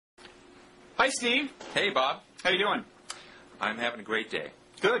Hi, Steve. Hey, Bob. How you doing? I'm having a great day.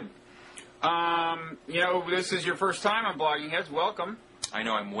 Good. This is your first time on Blogging Heads. Welcome. I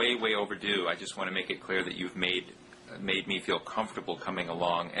know I'm way, way overdue. I just want to make it clear that you've made me feel comfortable coming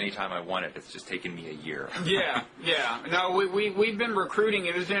along anytime I want it. It's just taken me a year. Yeah. No, we've been recruiting.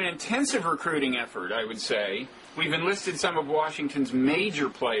 It has been an intensive recruiting effort, I would say. We've enlisted some of Washington's major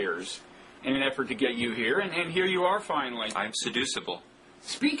players in an effort to get you here, and here you are finally. I'm seducible.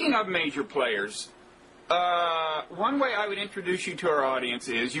 Speaking of major players, one way I would introduce you to our audience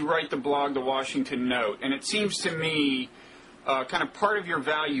is you write the blog, The Washington Note, and it seems to me kind of part of your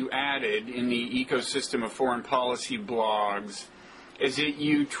value added in the ecosystem of foreign policy blogs is that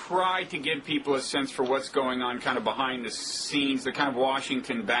you try to give people a sense for what's going on kind of behind the scenes, the kind of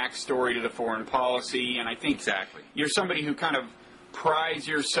Washington backstory to the foreign policy, and I think exactly. You're somebody who kind of prides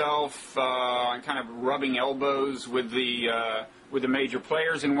yourself on kind of rubbing elbows with the major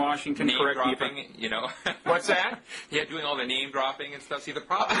players in Washington. Name dropping, What's that? Yeah, doing all the name dropping and stuff. See, the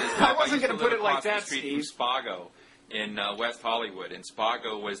problem is I wasn't going to put it like that, Steve. From Spago in West Hollywood, and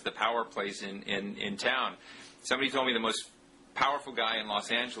Spago was the power place in town. Somebody told me the most powerful guy in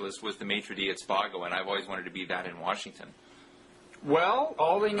Los Angeles was the maitre d' at Spago, and I've always wanted to be that in Washington. Well,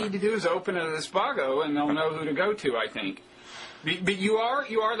 all they need to do is open a Spago, and they'll know who to go to, I think. But you are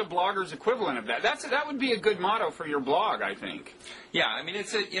the blogger's equivalent of that. That would be a good motto for your blog, I think. Yeah, I mean,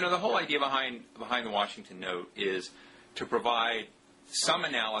 it's the whole idea behind the Washington Note is to provide some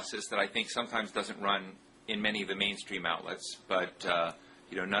analysis that I think sometimes doesn't run in many of the mainstream outlets, but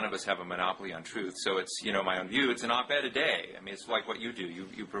none of us have a monopoly on truth. So it's my own view. It's an op-ed a day. I mean, it's like what you do.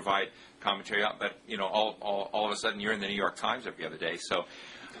 You provide commentary out, but all of a sudden you're in the New York Times every other day. So.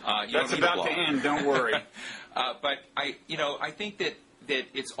 That's about to end. Don't worry. But I think that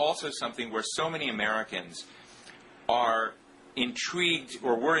it's also something where so many Americans are intrigued,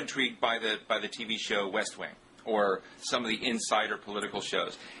 or were intrigued by the TV show West Wing, or some of the insider political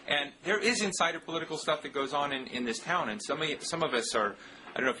shows. And there is insider political stuff that goes on in this town, and some of us are,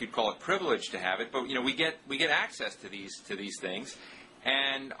 I don't know if you'd call it privileged to have it, but we get access to these things,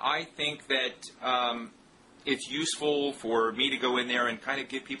 and I think that. It's useful for me to go in there and kind of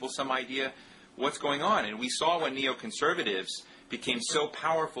give people some idea what's going on. And we saw when neoconservatives became so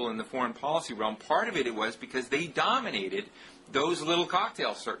powerful in the foreign policy realm, part of it was because they dominated those little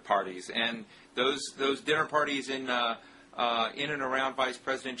cocktail parties and those dinner parties in and around Vice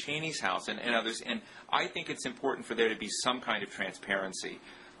President Cheney's house and others. And I think it's important for there to be some kind of transparency,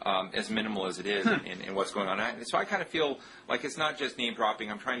 as minimal as it is, in what's going on. So I kind of feel like it's not just name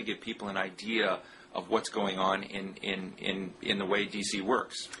dropping. I'm trying to give people an idea of what's going on in the way D.C.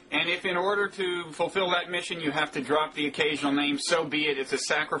 works. And if in order to fulfill that mission you have to drop the occasional name, so be it. It's a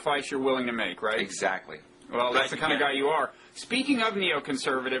sacrifice you're willing to make, right? Exactly. Well, that's the kind of guy you are. Speaking of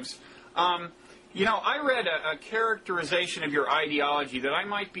neoconservatives, I read a characterization of your ideology that I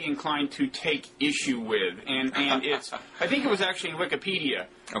might be inclined to take issue with, and it's, I think it was actually in Wikipedia.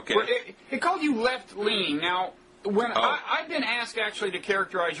 Okay. It called you left-leaning. Now, I've been asked actually to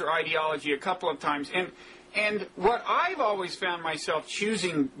characterize your ideology a couple of times, and what I've always found myself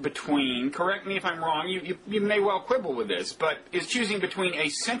choosing between, correct me if I'm wrong, you may well quibble with this, but is choosing between a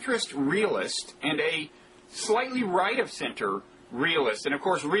centrist realist and a slightly right-of-center realist. And of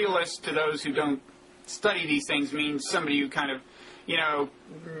course, realist, to those who don't study these things, means somebody who kind of,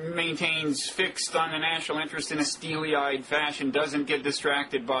 maintains fixed on the national interest in a steely-eyed fashion, doesn't get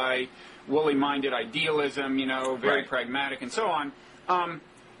distracted by woolly-minded idealism, very pragmatic and so on. What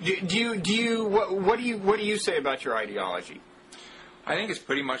do you say about your ideology? I think it's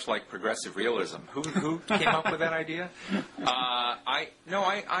pretty much like progressive realism. Who came up with that idea? I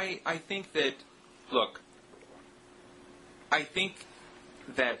think that, look, I think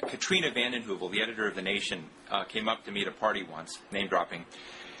that Katrina vanden Heuvel, the editor of The Nation, came up to me at a party once, name-dropping,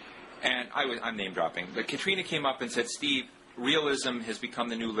 and I'm name-dropping, but Katrina came up and said, Steve, realism has become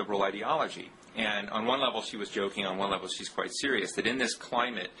the new liberal ideology. And on one level she was joking, on one level she's quite serious, that in this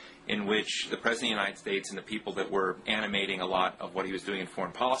climate in which the President of the United States and the people that were animating a lot of what he was doing in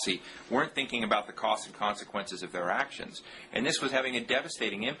foreign policy weren't thinking about the costs and consequences of their actions. And this was having a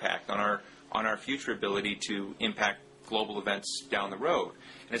devastating impact on our future ability to impact global events down the road.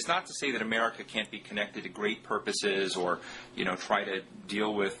 And it's not to say that America can't be connected to great purposes or, try to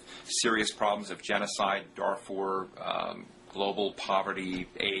deal with serious problems of genocide, Darfur, global poverty,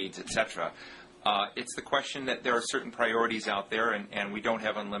 AIDS, etc. It's the question that there are certain priorities out there, and we don't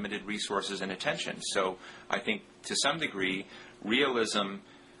have unlimited resources and attention. So I think, to some degree, realism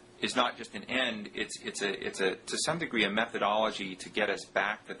is not just an end. It's a to some degree a methodology to get us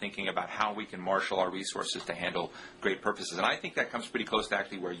back to thinking about how we can marshal our resources to handle great purposes. And I think that comes pretty close to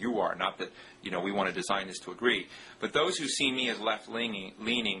actually where you are. Not that we want to design this to agree, but those who see me as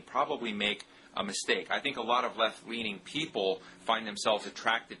left-leaning probably make a mistake. I think a lot of left-leaning people find themselves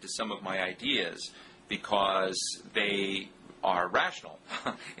attracted to some of my ideas because they are rational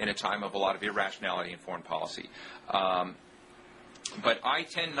in a time of a lot of irrationality in foreign policy. But I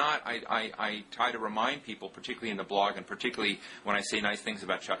tend not, I try to remind people, particularly in the blog and particularly when I say nice things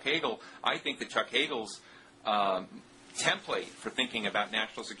about Chuck Hagel, I think that Chuck Hagel's template for thinking about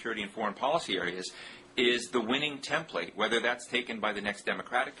national security and foreign policy areas is the winning template, whether that's taken by the next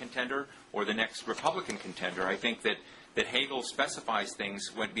Democratic contender or the next Republican contender. I think that Hagel specifies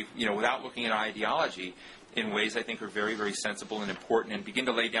things without looking at ideology in ways I think are very, very sensible and important and begin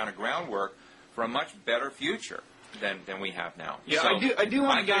to lay down a groundwork for a much better future than we have now. Yeah, so I do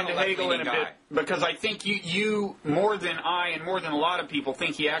want to get into Hegel in a bit, because I think you more than I and more than a lot of people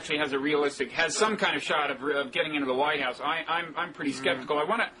think he actually has some kind of shot of getting into the White House. I'm pretty skeptical. I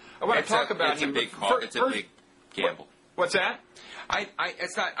want to talk about him. It's a big gamble. What's that?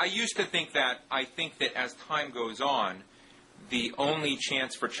 I used to think that. I think that as time goes on, the only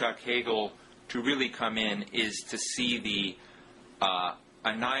chance for Chuck Hagel to really come in is to see the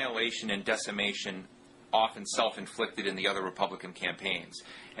annihilation and decimation often self-inflicted in the other Republican campaigns.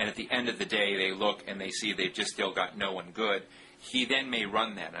 And at the end of the day, they look and they see they've just still got no one good. He then may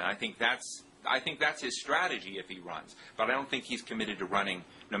run that. And I think that's his strategy if he runs. But I don't think he's committed to running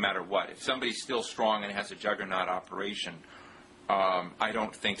no matter what. If somebody's still strong and has a juggernaut operation, I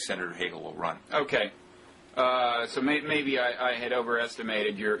don't think Senator Hagel will run. Okay. So maybe I had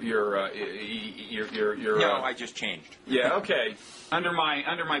overestimated your. No, I just changed. Yeah. Okay. Under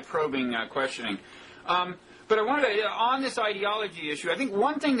my probing questioning. But I wanted to, on this ideology issue, I think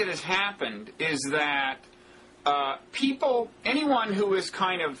one thing that has happened is that anyone who is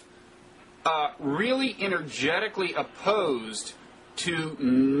kind of really energetically opposed to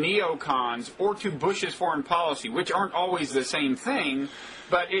neocons or to Bush's foreign policy, which aren't always the same thing,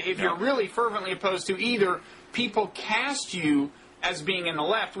 but if you're really fervently opposed to either, people cast you as being in the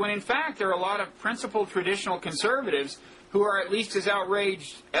left, when in fact there are a lot of principled traditional conservatives who are at least as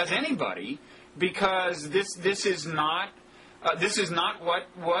outraged as anybody, because this is not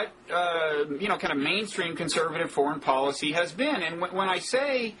what kind of mainstream conservative foreign policy has been. And when I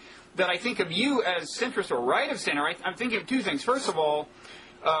say that I think of you as centrist or right of center, I'm thinking of two things. First of all,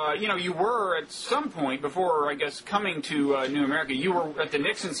 you were at some point before, I guess, coming to New America, you were at the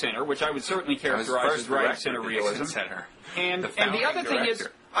Nixon Center, which I would certainly characterize as right of center realism. And the other thing is,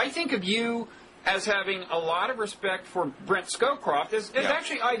 I think of you as having a lot of respect for Brent Scowcroft, as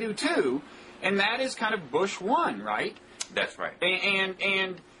actually I do too, and that is kind of Bush 1, right? That's right.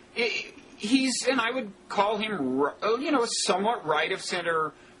 And I would call him, a somewhat right of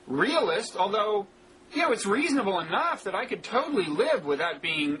center realist, although, it's reasonable enough that I could totally live without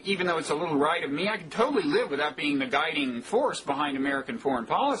being, even though it's a little right of me, I could totally live without being the guiding force behind American foreign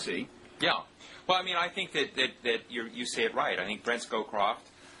policy. Yeah. Well, I mean, I think that you say it right. I think Brent Scowcroft,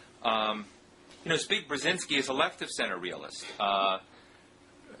 Zbigniew Brzezinski is a left of center realist.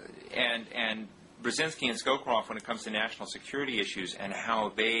 And Brzezinski and Scowcroft, when it comes to national security issues and how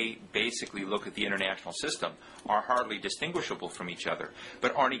they basically look at the international system, are hardly distinguishable from each other.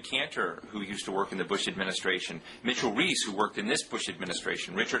 But Arnie Cantor, who used to work in the Bush administration, Mitchell Reese, who worked in this Bush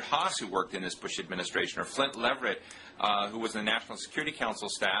administration, Richard Haas, who worked in this Bush administration, or Flint Leverett, who was in the National Security Council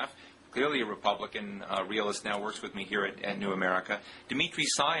staff, clearly a Republican realist, now works with me here at New America. Dimitri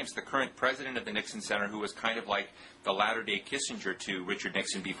Simes, the current president of the Nixon Center, who was kind of like the latter-day Kissinger to Richard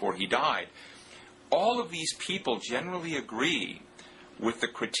Nixon before he died. All of these people generally agree with the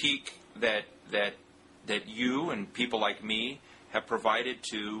critique that you and people like me have provided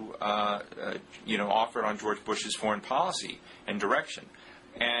to, offered on George Bush's foreign policy and direction.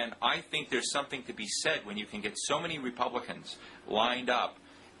 And I think there's something to be said when you can get so many Republicans lined up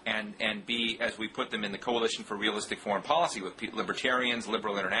and be, as we put them in the Coalition for Realistic Foreign Policy, with libertarians,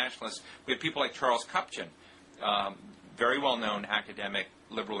 liberal internationalists. We have people like Charles Kupchan, very well-known academic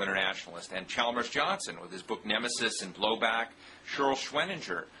liberal internationalist, and Chalmers Johnson with his book Nemesis and Blowback. Cheryl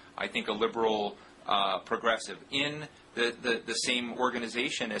Schweninger, I think a liberal progressive, in the same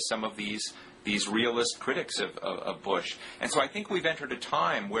organization as some of these realist critics of Bush. And so I think we've entered a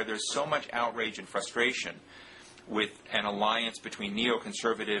time where there's so much outrage and frustration with an alliance between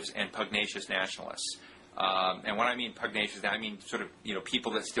neoconservatives and pugnacious nationalists. And when I mean pugnacious, I mean sort of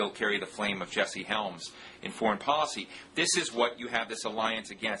people that still carry the flame of Jesse Helms in foreign policy. This is what you have this alliance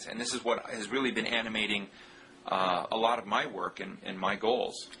against, and this is what has really been animating a lot of my work and my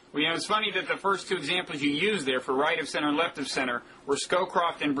goals. Well, it's funny that the first two examples you used there for right of center and left of center were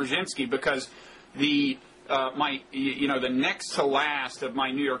Scowcroft and Brzezinski, because the the next to last of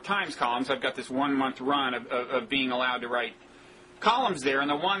my New York Times columns, I've got this 1 month run of being allowed to write columns there, and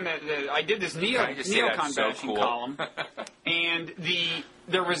the one that I did this neocon bashing column, and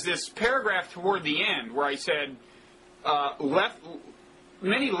there was this paragraph toward the end where I said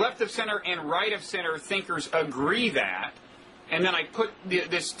many left of center and right of center thinkers agree that, and then I put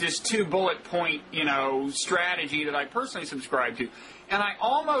this 2 bullet point strategy that I personally subscribe to, and I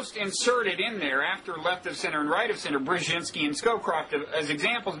almost inserted in there after left of center and right of center Brzezinski and Scowcroft as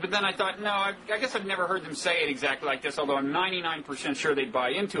examples, but then I thought, no, I guess I've never heard them say it exactly like this, although I'm 99% sure they'd buy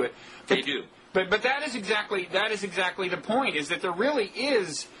into it. They do. But that is exactly the point, is that there really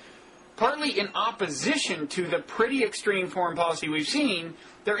is, partly in opposition to the pretty extreme foreign policy we've seen,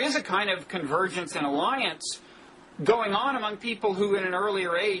 there is a kind of convergence and alliance going on among people who in an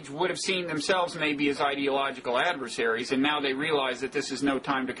earlier age would have seen themselves maybe as ideological adversaries, and now they realize that this is no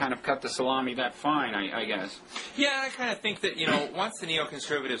time to kind of cut the salami that fine, I guess. Yeah, I kind of think that, once the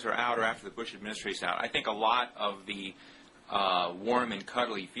neoconservatives are out, or after the Bush administration is out, I think a lot of the warm and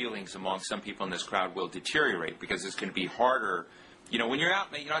cuddly feelings among some people in this crowd will deteriorate, because it's going to be harder. When you're out,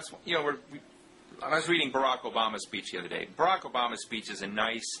 I was reading Barack Obama's speech the other day. Barack Obama's speech is a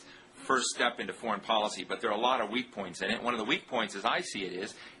nice first step into foreign policy, but there are a lot of weak points in it. One of the weak points, as I see it,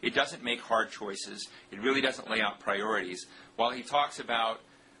 is it doesn't make hard choices. It really doesn't lay out priorities. While he talks about,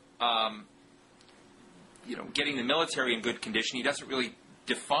 getting the military in good condition, he doesn't really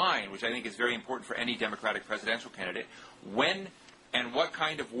define, which I think is very important for any Democratic presidential candidate, when and what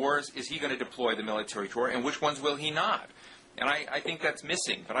kind of wars is he going to deploy the military toward, and which ones will he not. And I think that's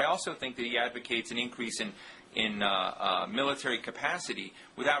missing. But I also think that he advocates an increase in military capacity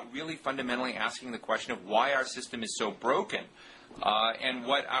without really fundamentally asking the question of why our system is so broken, and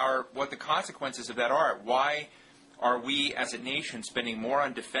what the consequences of that are. Why are we as a nation spending more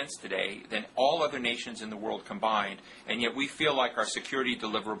on defense today than all other nations in the world combined, and yet we feel like our security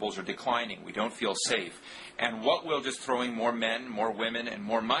deliverables are declining? We don't feel safe. And what will just throwing more men, more women, and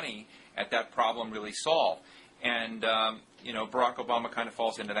more money at that problem really solve? And Barack Obama kind of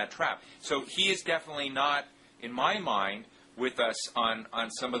falls into that trap. So he is definitely not, in my mind, with us on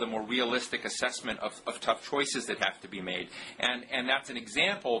some of the more realistic assessment of tough choices that have to be made. And that's an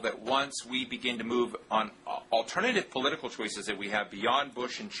example that once we begin to move on alternative political choices that we have beyond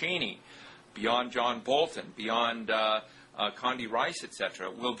Bush and Cheney, beyond John Bolton, beyond Condi Rice,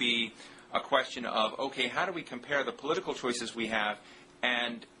 etc., will be a question of, okay, how do we compare the political choices we have,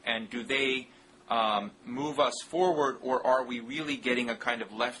 and do they move us forward, or are we really getting a kind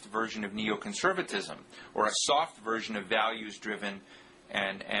of left version of neoconservatism, or a soft version of values-driven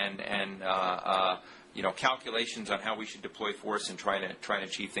and calculations on how we should deploy force and try to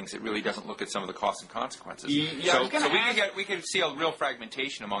achieve things that really doesn't look at some of the costs and consequences? Yeah, so we could see a real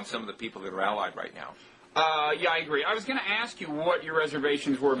fragmentation among some of the people that are allied right now. Yeah, I agree. I was going to ask you what your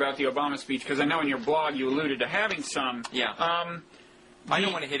reservations were about the Obama speech, because I know in your blog you alluded to having some. Yeah. I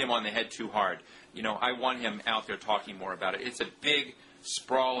don't want to hit him on the head too hard. I want him out there talking more about it. It's a big,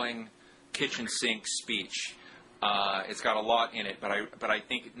 sprawling, kitchen sink speech. It's got a lot in it, but I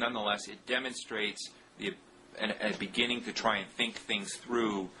think nonetheless it demonstrates a beginning to try and think things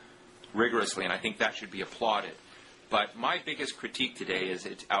through rigorously, and I think that should be applauded. But my biggest critique today is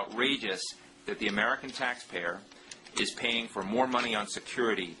it's outrageous that the American taxpayer is paying for more money on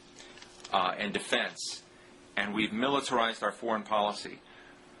security and defense, and we've militarized our foreign policy.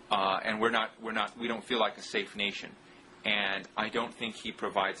 And we don't feel like a safe nation. And I don't think he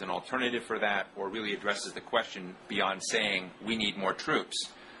provides an alternative for that, or really addresses the question beyond saying we need more troops.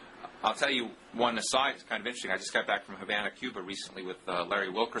 I'll tell you one aside, it's kind of interesting. I just got back from Havana, Cuba recently with Larry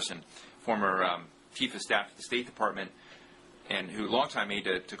Wilkerson, former chief of staff at the State Department, and who longtime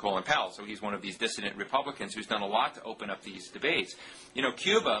aide to Colin Powell. So he's one of these dissident Republicans who's done a lot to open up these debates.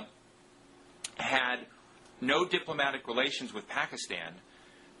 Cuba had no diplomatic relations with Pakistan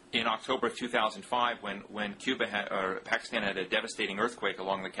in October of 2005, when Pakistan had a devastating earthquake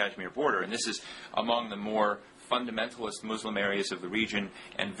along the Kashmir border, and this is among the more fundamentalist Muslim areas of the region,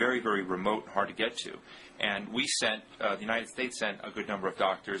 and very, very remote and hard to get to. And we sent, the United States sent a good number of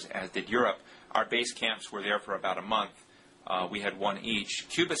doctors, as did Europe. Our base camps were there for about a month. We had one each.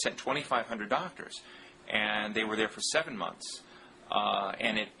 Cuba sent 2,500 doctors, and they were there for 7 months.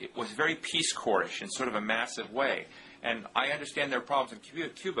 And it was very Peace Corps-ish in sort of a massive way. And I understand there are problems in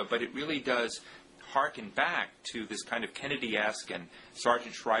Cuba, but it really does harken back to this kind of Kennedy-esque and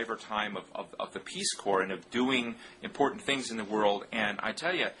Sergeant Shriver time of the Peace Corps and of doing important things in the world. And I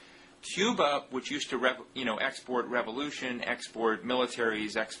tell you, Cuba, which used to export revolution, export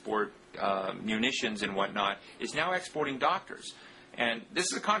militaries, export munitions and whatnot, is now exporting doctors. And this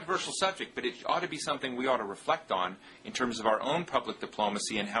is a controversial subject, but it ought to be something we ought to reflect on in terms of our own public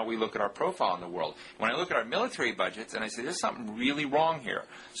diplomacy and how we look at our profile in the world. When I look at our military budgets, and I say, there's something really wrong here.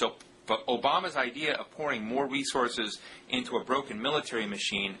 So but Obama's idea of pouring more resources into a broken military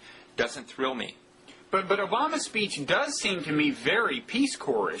machine doesn't thrill me. But Obama's speech does seem to me very Peace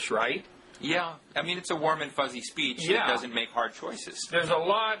Corps-ish, right? Yeah. I mean, it's a warm and fuzzy speech that doesn't make hard choices. There's a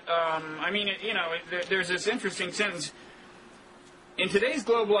lot, there's this interesting sentence. In today's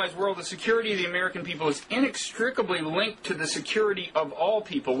globalized world, the security of the American people is inextricably linked to the security of all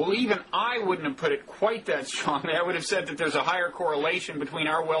people. Well, even I wouldn't have put it quite that strongly. I would have said that there's a higher correlation between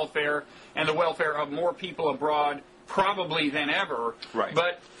our welfare and the welfare of more people abroad, probably than ever. Right.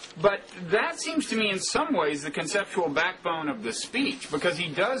 But that seems to me in some ways the conceptual backbone of the speech, because he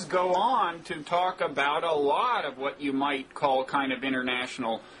does go on to talk about a lot of what you might call kind of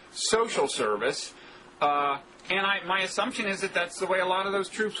international social service. And my assumption is that that's the way a lot of those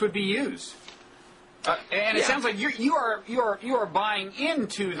troops would be used. And it sounds like you are buying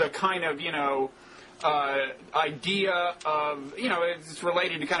into the kind of idea of it's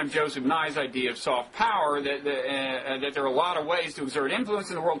related to kind of Joseph Nye's idea of soft power that there are a lot of ways to exert influence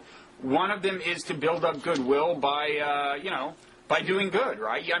in the world. One of them is to build up goodwill by doing good,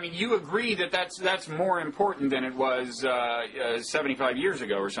 right? I mean, you agree that that's more important than it was 75 years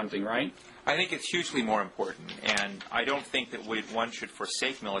ago or something, right? I think it's hugely more important, and I don't think that one should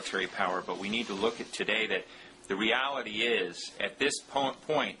forsake military power, but we need to look at today that the reality is, at this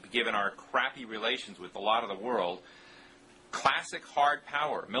point, given our crappy relations with a lot of the world, classic hard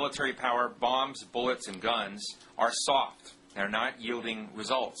power, military power, bombs, bullets, and guns, are soft. They're not yielding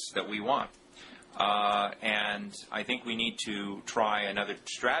results that we want. And I think we need to try another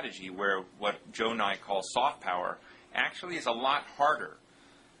strategy where what Joe Nye calls soft power actually is a lot harder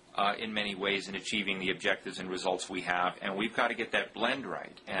in many ways in achieving the objectives and results we have, and we've got to get that blend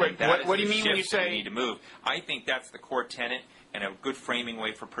right. And Wait, what do you mean when you say we need to move? I think that's the core tenet and a good framing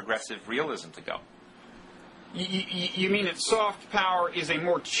way for progressive realism to go. You mean that soft power is a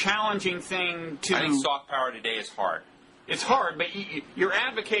more challenging thing to... I think soft power today is hard. It's hard, but you're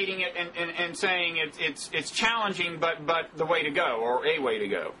advocating it and saying it's challenging, but the way to go, or a way to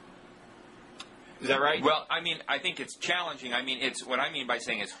go. Is that right? Well, I mean, I think it's challenging. I mean, it's what I mean by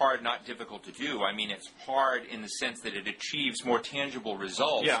saying it's hard, not difficult to do. I mean, it's hard in the sense that it achieves more tangible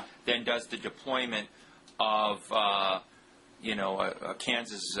results than does the deployment of, a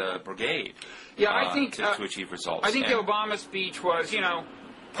Kansas brigade. Yeah, I think to achieve results. I think the Obama speech was,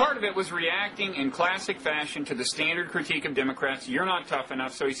 part of it was reacting in classic fashion to the standard critique of Democrats. You're not tough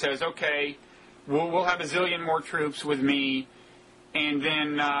enough, so he says, okay, we'll have a zillion more troops with me. And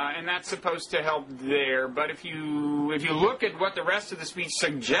then, and that's supposed to help there. But if you look at what the rest of the speech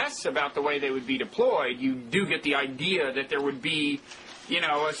suggests about the way they would be deployed, you do get the idea that there would be,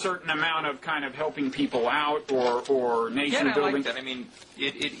 a certain amount of kind of helping people out or nation building. I like that. I mean,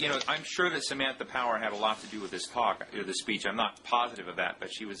 I'm sure that Samantha Power had a lot to do with this talk, or this speech. I'm not positive of that,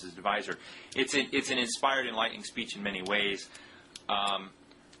 but she was his advisor. It's an inspired, enlightening speech in many ways.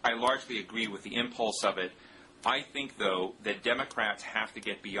 I largely agree with the impulse of it. I think, though, that Democrats have to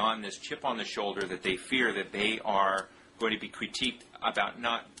get beyond this chip on the shoulder that they fear that they are going to be critiqued about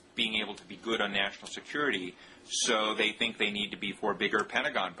not being able to be good on national security, so they think they need to be for bigger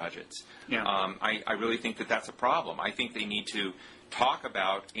Pentagon budgets. Yeah. I really think that that's a problem. I think they need to talk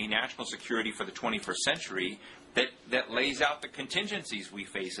about a national security for the 21st century that lays out the contingencies we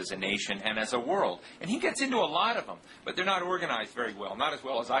face as a nation and as a world. And he gets into a lot of them, but they're not organized very well, not as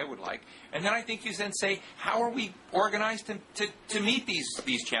well as I would like. And then I think you then say, how are we organized to meet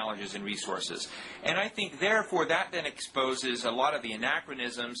these challenges and resources? And I think, therefore, that then exposes a lot of the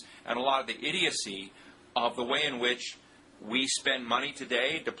anachronisms and a lot of the idiocy of the way in which we spend money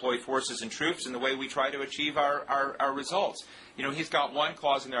today, deploy forces and troops, and the way we try to achieve our results. He's got one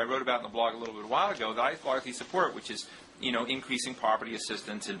clause in there I wrote about in the blog a little bit a while ago that I largely support, which is, increasing poverty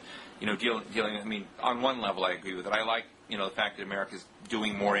assistance and, dealing. I mean, on one level I agree with it. I like, the fact that America's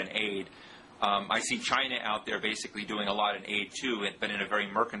doing more in aid. I see China out there basically doing a lot in aid too, but in a very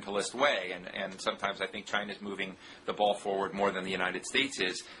mercantilist way. And sometimes I think China's moving the ball forward more than the United States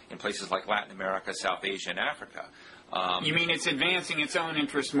is in places like Latin America, South Asia, and Africa. You mean it's advancing its own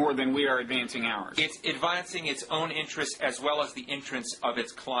interests more than we are advancing ours? It's advancing its own interests as well as the interests of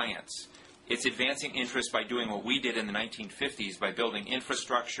its clients. It's advancing interests by doing what we did in the 1950s, by building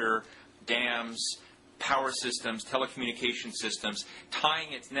infrastructure, dams, power systems, telecommunication systems,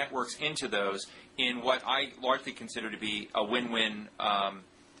 tying its networks into those in what I largely consider to be a win-win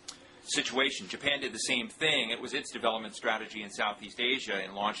situation. Japan did the same thing. It was its development strategy in Southeast Asia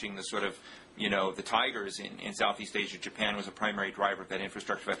in launching the sort of, the tigers in Southeast Asia. Japan was a primary driver of that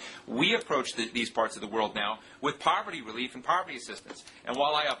infrastructure. We approach these parts of the world now with poverty relief and poverty assistance. And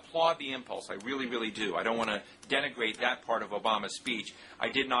while I applaud the impulse, I really, really do, I don't want to denigrate that part of Obama's speech. I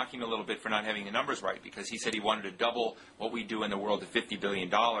did knock him a little bit for not having the numbers right, because he said he wanted to double what we do in the world to $50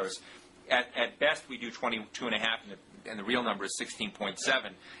 billion. At best, we do 22.5, and the real number is 16.7.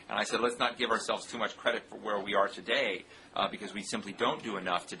 And I said, let's not give ourselves too much credit for where we are today, because we simply don't do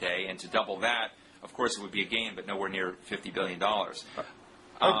enough today. And to double that, of course, it would be a gain, but nowhere near $50 billion.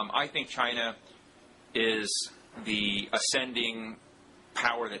 I think China is the ascending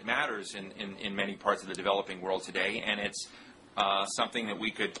power that matters in many parts of the developing world today, and it's something that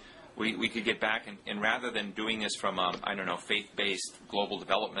we could get back, and rather than doing this from faith-based global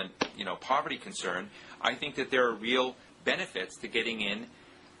development, poverty concern, I think that there are real benefits to getting in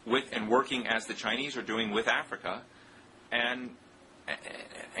with and working as the Chinese are doing with Africa, and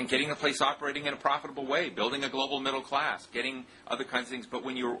getting the place operating in a profitable way, building a global middle class, getting other kinds of things. But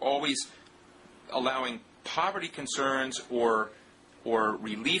when you're always allowing poverty concerns or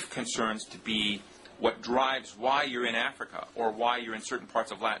relief concerns to be what drives why you're in Africa or why you're in certain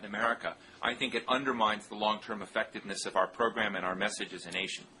parts of Latin America, I think it undermines the long-term effectiveness of our program and our message as a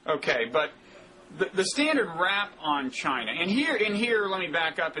nation. Okay, but the standard rap on China, and here, let me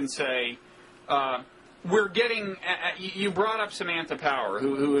back up and say, we're getting. You brought up Samantha Power,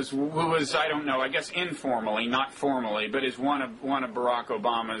 who was I don't know, I guess informally, not formally, but is one of Barack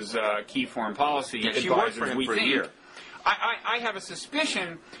Obama's key foreign policy advisors. She worked for him for a year. I have a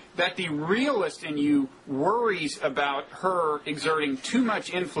suspicion that the realist in you worries about her exerting too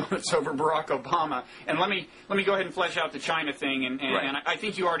much influence over Barack Obama. And let me go ahead and flesh out the China thing, and I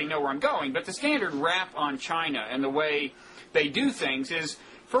think you already know where I'm going. But the standard rap on China and the way they do things is,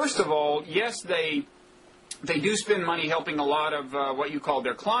 first of all, yes, they do spend money helping a lot of what you call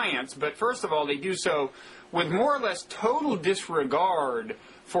their clients, but first of all, they do so with more or less total disregard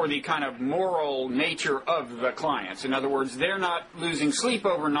for the kind of moral nature of the clients. In other words, they're not losing sleep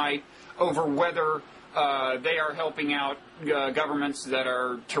overnight over whether they are helping out governments that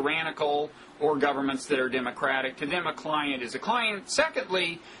are tyrannical or governments that are democratic. To them, a client is a client.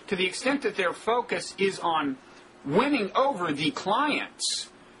 Secondly, to the extent that their focus is on winning over the clients,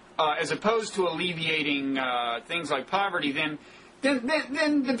 as opposed to alleviating things like poverty, then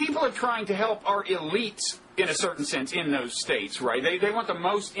the people are trying to help are elites, in a certain sense, in those states, right? They want the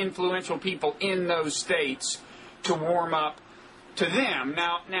most influential people in those states to warm up to them.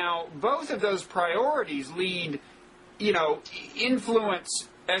 Now, both of those priorities lead, influence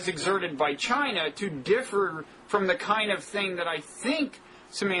as exerted by China to differ from the kind of thing that I think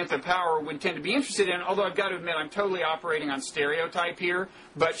Samantha Power would tend to be interested in, although I've got to admit I'm totally operating on stereotype here,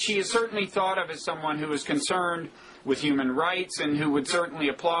 but she is certainly thought of as someone who is concerned with human rights and who would certainly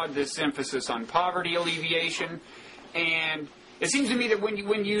applaud this emphasis on poverty alleviation. And it seems to me that when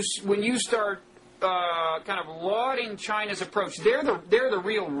you start kind of lauding China's approach, they're the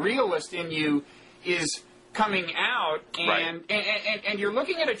real realist in you is coming out, and, right. and you're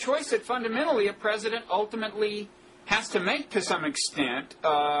looking at a choice that fundamentally a president ultimately has to make to some extent.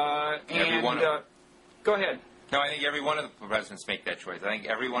 Go ahead. No, I think every one of the presidents make that choice. I think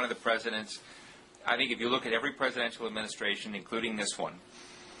every one of the presidents, I think if you look at every presidential administration, including this one,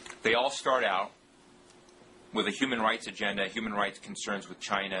 they all start out with a human rights agenda, human rights concerns with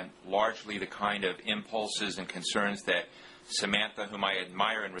China, largely the kind of impulses and concerns that Samantha, whom I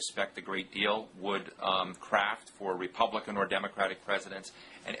admire and respect a great deal, would craft for Republican or Democratic presidents.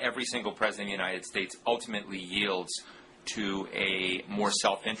 And every single president of the United States ultimately yields to a more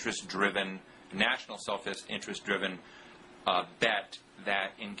self-interest-driven, national self-interest-driven bet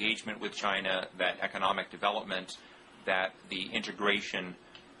that engagement with China, that economic development, that the integration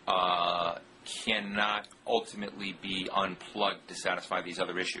cannot ultimately be unplugged to satisfy these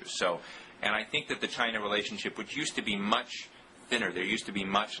other issues. So, and I think that the China relationship, which used to be much thinner, there used to be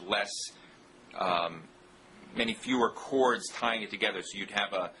much less, many fewer cords tying it together. So you'd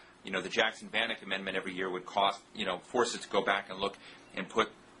have the Jackson-Vanik Amendment every year would force it to go back and look and put,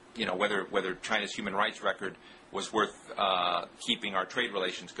 whether China's human rights record was worth keeping our trade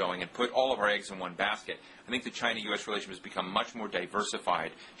relations going, and put all of our eggs in one basket. I think the China-U.S. relationship has become much more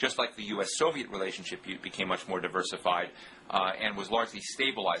diversified, just like the U.S.-Soviet relationship became much more diversified and was largely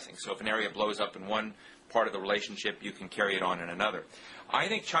stabilizing. So if an area blows up in one part of the relationship, you can carry it on in another. I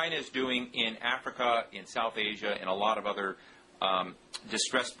think China is doing in Africa, in South Asia, and a lot of other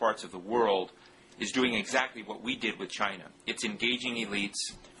distressed parts of the world, is doing exactly what we did with China. It's engaging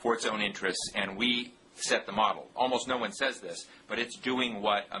elites for its own interests, and we set the model. Almost no one says this, but it's doing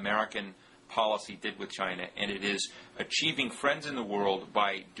what American policy did with China, and it is achieving friends in the world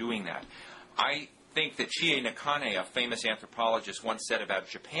by doing that. I think that Chie Nakane, a famous anthropologist, once said about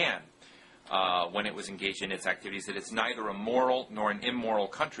Japan when it was engaged in its activities that it's neither a moral nor an immoral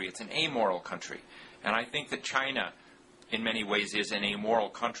country. It's an amoral country. And I think that China, in many ways, is an amoral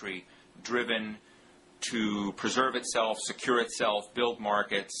country driven to preserve itself, secure itself, build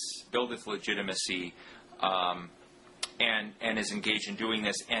markets, build its legitimacy, and is engaged in doing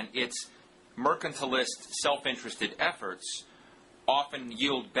this. And its mercantilist, self-interested efforts often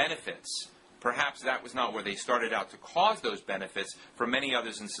yield benefits. Perhaps that was not where they started out to cause those benefits for many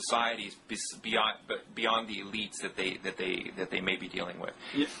others in societies beyond the elites that they may be dealing with.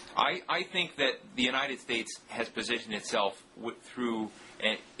 Yeah. I think that the United States has positioned itself through,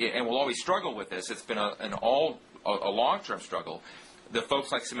 and will always struggle with this. It's been a long-term struggle. The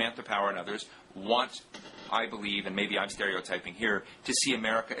folks like Samantha Power and others want, I believe, and maybe I'm stereotyping here, to see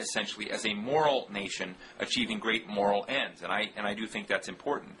America essentially as a moral nation achieving great moral ends. And I do think that's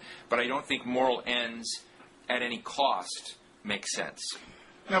important. But I don't think moral ends at any cost make sense.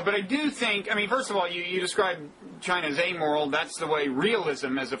 No, but I do think, I mean, first of all, you describe China as amoral. That's the way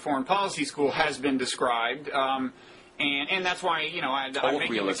realism as a foreign policy school has been described. And that's why, I'm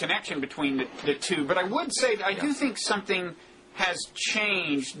making the connection between the two. But I would say that I do think something has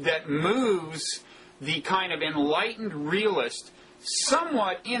changed that moves the kind of enlightened realist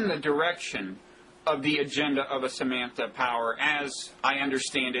somewhat in the direction of the agenda of a Samantha Power, as I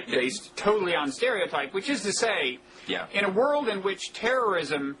understand it, based totally on stereotype, which is to say, in a world in which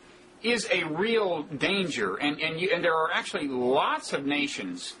terrorism is a real danger, and there are actually lots of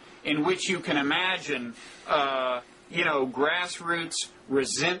nations in which you can imagine, grassroots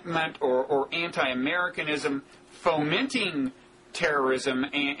resentment or anti-Americanism fomenting terrorism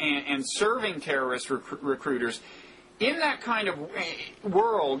and serving terrorist recruiters. In that kind of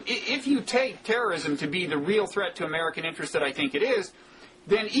world, if you take terrorism to be the real threat to American interest that I think it is,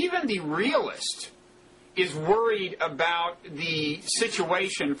 then even the realist is worried about the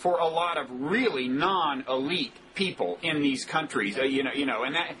situation for a lot of really non-elite people in these countries, and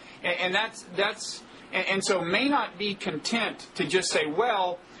so may not be content to just say,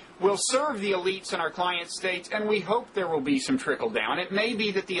 well, we'll serve the elites in our client states, and we hope there will be some trickle down. It may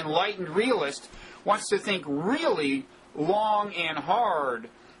be that the enlightened realist wants to think really long and hard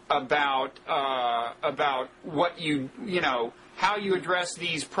about what how you address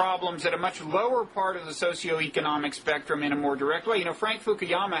these problems at a much lower part of the socioeconomic spectrum in a more direct way. Frank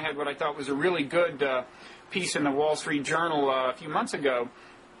Fukuyama had what I thought was a really good piece in the Wall Street Journal a few months ago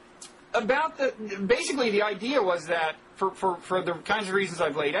about basically the idea was that for the kinds of reasons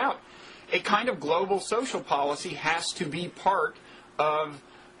I've laid out, a kind of global social policy has to be part of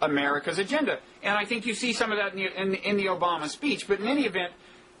America's agenda. And I think you see some of that in the Obama speech. But in any event,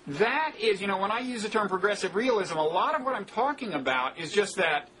 that is, when I use the term progressive realism, a lot of what I'm talking about is just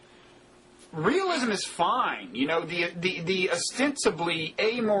that realism is fine. The ostensibly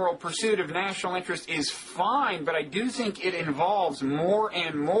amoral pursuit of national interest is fine, but I do think it involves more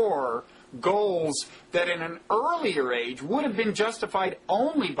and more goals that in an earlier age would have been justified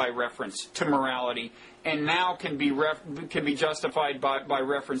only by reference to morality and now can be justified by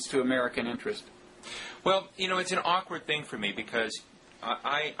reference to American interest. Well, it's an awkward thing for me because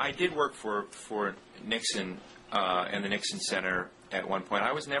I did work for Nixon and the Nixon Center at one point.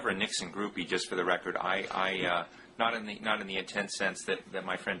 I was never a Nixon groupie, just for the record. I not in the intense sense that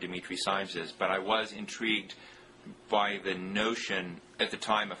my friend Dimitri Symes is, but I was intrigued by the notion at the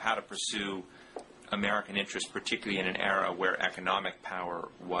time of how to pursue American interest, particularly in an era where economic power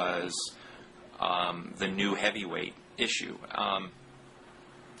was the new heavyweight issue.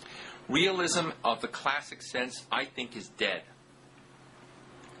 Realism of the classic sense, I think, is dead.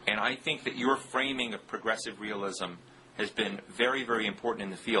 And I think that your framing of progressive realism has been very, very important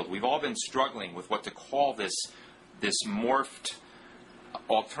in the field. We've all been struggling with what to call this morphed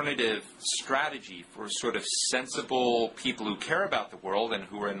alternative strategy for sort of sensible people who care about the world and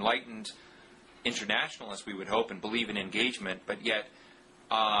who are enlightened internationalists, we would hope, and believe in engagement, but yet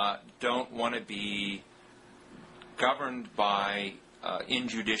don't want to be governed by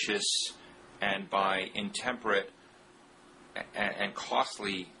injudicious and by intemperate and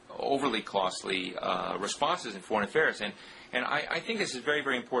costly, overly costly responses in foreign affairs. And I think this is very,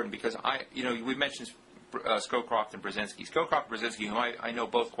 very important because we mentioned Scowcroft and Brzezinski. Scowcroft and Brzezinski, whom I know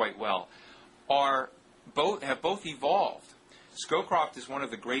both quite well, have both evolved. Scowcroft is one of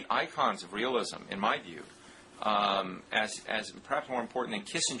the great icons of realism, in my view, as perhaps more important than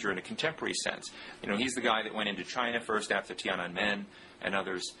Kissinger in a contemporary sense. He's the guy that went into China first after Tiananmen and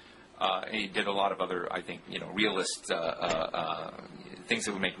others. He did a lot of other, I think, realist things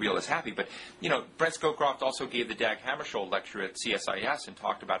that would make realists happy. But, Brent Scowcroft also gave the Dag Hammarskjöld lecture at CSIS and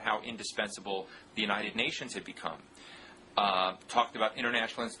talked about how indispensable the United Nations had become. Talked about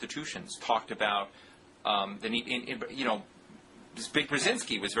international institutions. Talked about the need, this big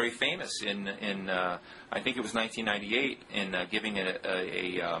Brzezinski was very famous in I think it was 1998 in giving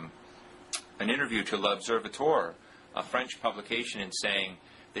an interview to L'Observateur, a French publication, and saying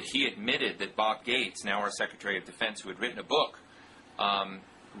that he admitted that Bob Gates, now our Secretary of Defense, who had written a book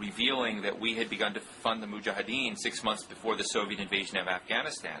revealing that we had begun to fund the Mujahideen 6 months before the Soviet invasion of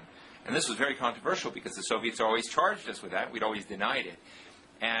Afghanistan. And this was very controversial because the Soviets always charged us with that. We'd always denied it.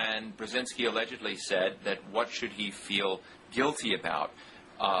 And Brzezinski allegedly said that what should he feel guilty about?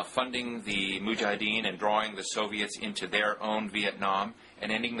 Funding the Mujahideen and drawing the Soviets into their own Vietnam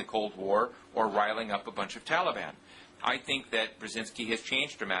and ending the Cold War, or riling up a bunch of Taliban. I think that Brzezinski has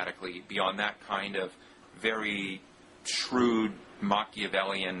changed dramatically beyond that kind of very shrewd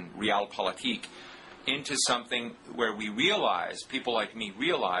Machiavellian realpolitik into something where we realize, people like me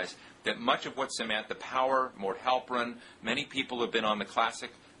realize, that much of what Samantha Power, Mort Halperin, many people who have been on the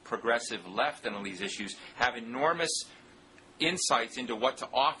classic progressive left on these issues have enormous insights into what to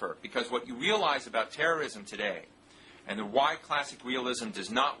offer. Because what you realize about terrorism today, and why classic realism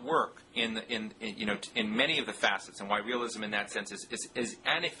does not work in many of the facets, and why realism in that sense is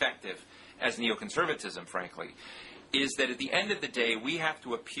ineffective as neoconservatism, frankly, is that at the end of the day, we have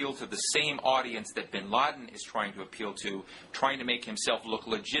to appeal to the same audience that bin Laden is trying to appeal to, trying to make himself look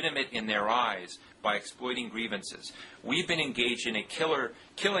legitimate in their eyes by exploiting grievances. We've been engaged in a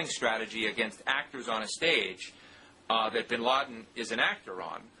killing strategy against actors on a stage that bin Laden is an actor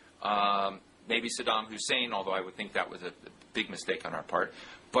on. Maybe Saddam Hussein, although I would think that was a big mistake on our part.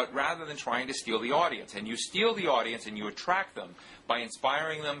 But rather than trying to steal the audience. And you steal the audience and you attract them by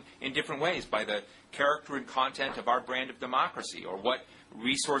inspiring them in different ways, by the character and content of our brand of democracy, or what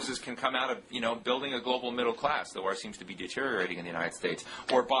resources can come out of, building a global middle class, though ours seems to be deteriorating in the United States,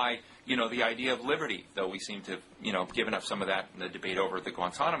 or by, the idea of liberty, though we seem to have, given up some of that in the debate over the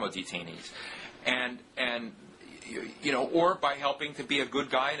Guantanamo detainees. And or by helping to be a good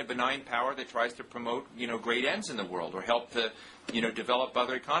guy in a benign power that tries to promote, great ends in the world, or help to, develop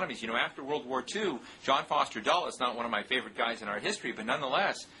other economies. After World War II, John Foster Dulles, not one of my favorite guys in our history, but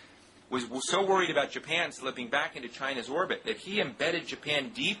nonetheless, was so worried about Japan slipping back into China's orbit that he embedded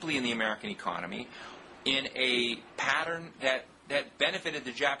Japan deeply in the American economy in a pattern that benefited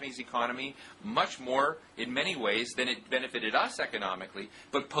the Japanese economy much more in many ways than it benefited us economically.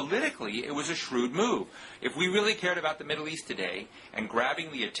 But politically, it was a shrewd move. If we really cared about the Middle East today and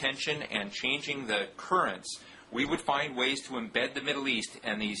grabbing the attention and changing the currents, we would find ways to embed the Middle East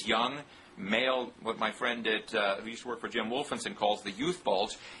and these young male, what my friend who used to work for Jim Wolfenson calls the youth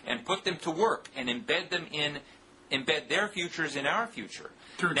bulge, and put them to work and embed their futures in our future.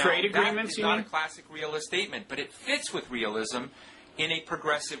 Through trade agreements, you mean? That is not a classic realist statement, but it fits with realism in a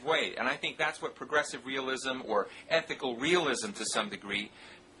progressive way. And I think that's what progressive realism, or ethical realism to some degree,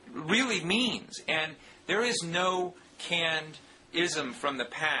 really means. And there is no canned ism from the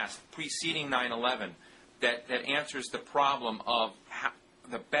past preceding 9/11 that answers the problem of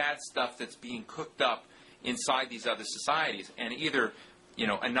the bad stuff that's being cooked up inside these other societies, and either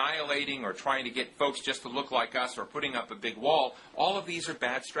annihilating or trying to get folks just to look like us, or putting up a big wall. All of these are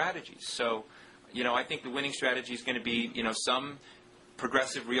bad strategies. So, I think the winning strategy is going to be, some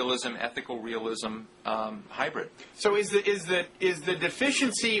progressive realism, ethical realism hybrid. So, is the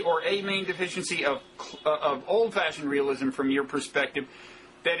deficiency, or a main deficiency of old-fashioned realism, from your perspective,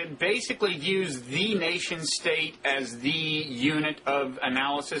 that it basically views the nation-state as the unit of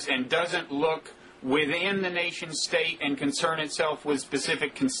analysis and doesn't look within the nation-state and concern itself with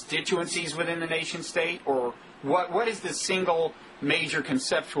specific constituencies within the nation-state? Or what is the single major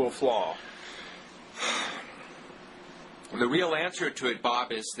conceptual flaw? The real answer to it,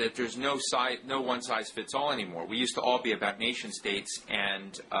 Bob, is that there's no one-size-fits-all anymore. We used to all be about nation-states,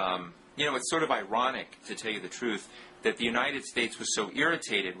 and, it's sort of ironic, to tell you the truth, that the United States was so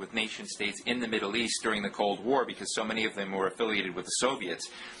irritated with nation-states in the Middle East during the Cold War, because so many of them were affiliated with the Soviets,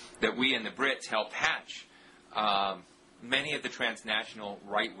 that we and the Brits helped hatch many of the transnational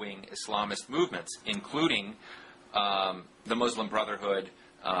right-wing Islamist movements, including the Muslim Brotherhood,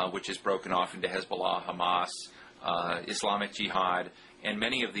 which is broken off into Hezbollah, Hamas, Islamic Jihad, and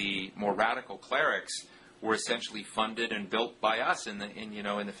many of the more radical clerics were essentially funded and built by us in the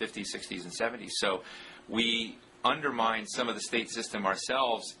 50s, 60s, and 70s. So we undermined some of the state system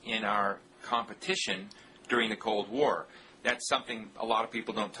ourselves in our competition during the Cold War. That's something a lot of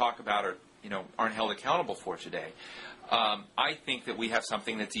people don't talk about, or aren't held accountable for today. I think that we have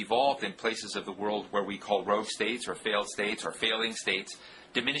something that's evolved in places of the world where we call rogue states or failed states or failing states,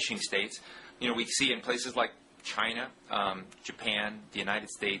 diminishing states. We see in places like China, Japan, the United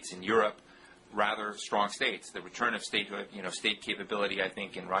States, and Europe, rather strong states. The return of statehood, state capability, I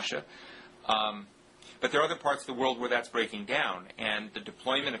think, in Russia. But there are other parts of the world where that's breaking down, and the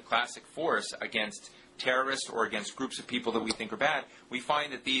deployment of classic force against terrorists or against groups of people that we think are bad, we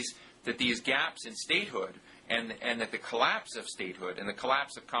find that these gaps in statehood and that the collapse of statehood and the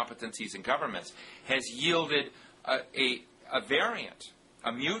collapse of competencies in governments has yielded a variant,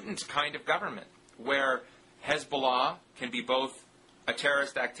 a mutant kind of government, where Hezbollah can be both a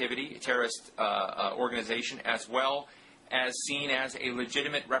terrorist activity, a terrorist organization, as well as seen as a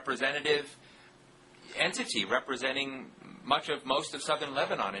legitimate representative entity representing most of southern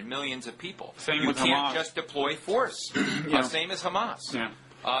Lebanon and millions of people. Same you with can't Hamas. just deploy force. Yeah. Same as Hamas. Yeah.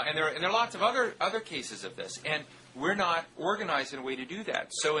 And there are lots of other cases of this. And we're not organized in a way to do that.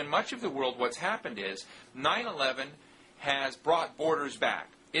 So in much of the world, what's happened is 9/11 has brought borders back.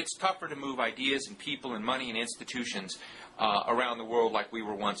 It's tougher to move ideas and people and money and institutions around the world like we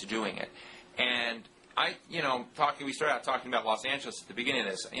were once doing it. And we started out talking about Los Angeles at the beginning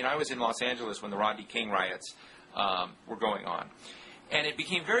of this. I was in Los Angeles when the Rodney King riots were going on. And it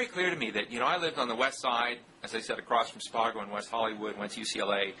became very clear to me that, I lived on the west side, as I said, across from Spago in West Hollywood, went to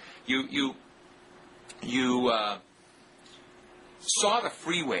UCLA. You saw the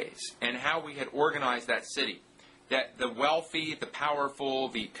freeways and how we had organized that city. That the wealthy, the powerful,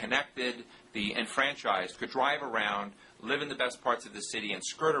 the connected, the enfranchised could drive around, live in the best parts of the city, and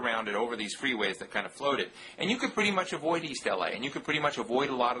skirt around it over these freeways that kind of floated. And you could pretty much avoid East LA, and you could pretty much avoid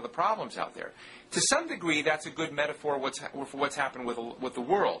a lot of the problems out there. To some degree, that's a good metaphor for what's happened with the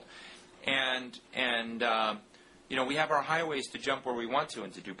world. And we have our highways to jump where we want to,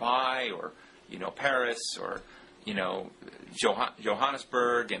 into Dubai or Paris or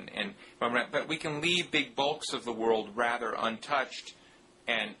Johannesburg, but we can leave big bulks of the world rather untouched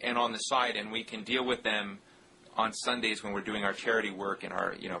and on the side, and we can deal with them on Sundays when we're doing our charity work and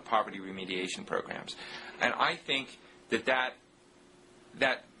our poverty remediation programs. And I think that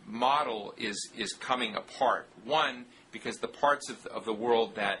model is coming apart. One, because the parts of the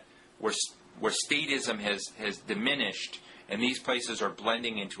world where statism has diminished, and these places are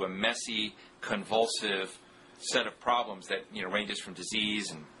blending into a messy, convulsive set of problems that ranges from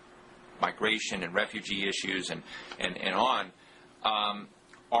disease and migration and refugee issues and on,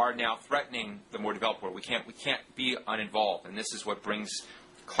 are now threatening the more developed world. We can't be uninvolved, and this is what brings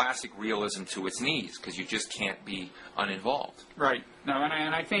classic realism to its knees, because you just can't be uninvolved. Right. No,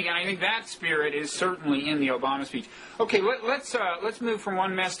 and I think that spirit is certainly in the Obama speech. Okay, let's move from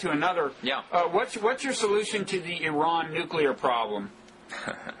one mess to another. Yeah. What's your solution to the Iran nuclear problem?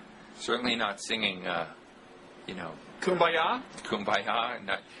 Certainly not singing, Kumbaya?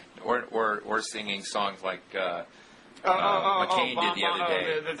 Kumbaya, or singing songs like McCain did the other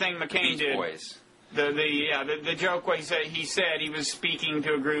day. The thing McCain Beach did. Boys. The joke where he said he was speaking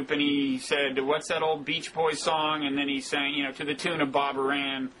to a group and he said, "What's that old Beach Boys song?" And then he sang, to the tune of Bob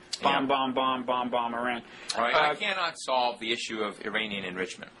Iran, bomb, bomb, bomb, bomb, bomb, Iran. All right. I cannot solve the issue of Iranian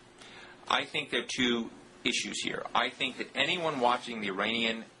enrichment. I think there are two issues here. I think that anyone watching the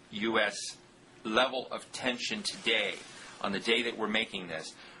Iranian-U.S. level of tension today, on the day that we're making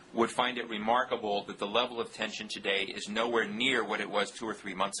this, would find it remarkable that the level of tension today is nowhere near what it was 2 or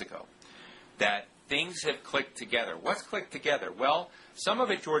 3 months ago. That things have clicked together. What's clicked together? Well, some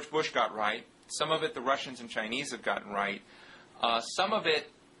of it George Bush got right. Some of it the Russians and Chinese have gotten right. Some of it,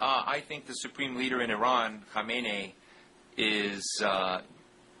 I think the supreme leader in Iran, Khamenei, is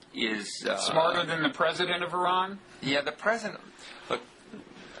smarter than the president of Iran? Yeah, the president. Look,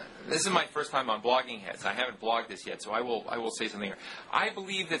 this is my first time on Blogging Heads. I haven't blogged this yet, so I will say something here. I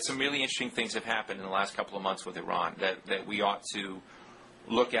believe that some really interesting things have happened in the last couple of months with Iran that we ought to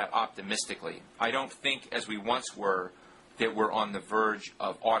look at optimistically. I don't think, as we once were, that we're on the verge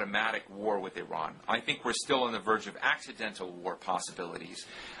of automatic war with Iran. I think we're still on the verge of accidental war possibilities.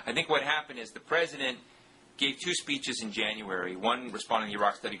 I think what happened is the president gave 2 speeches in January, one responding to the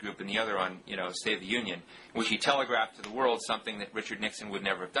Iraq Study Group and the other on, State of the Union, in which he telegraphed to the world something that Richard Nixon would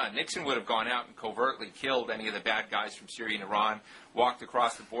never have done. Nixon would have gone out and covertly killed any of the bad guys from Syria and Iran, walked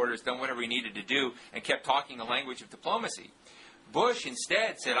across the borders, done whatever he needed to do, and kept talking the language of diplomacy. Bush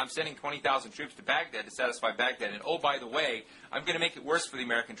instead said, I'm sending 20,000 troops to Baghdad to satisfy Baghdad, and oh, by the way, I'm going to make it worse for the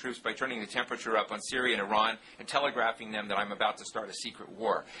American troops by turning the temperature up on Syria and Iran and telegraphing them that I'm about to start a secret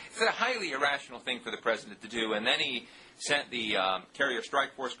war. It's a highly irrational thing for the president to do, and then he sent the carrier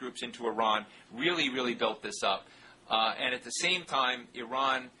strike force groups into Iran, really built this up. And at the same time,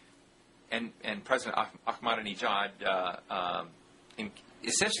 Iran and President Ahmadinejad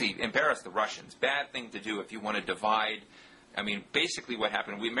essentially embarrassed the Russians. Bad thing to do if you want to divide. I mean, basically what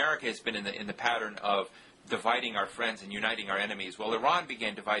happened, America has been in the pattern of dividing our friends and uniting our enemies. Well, Iran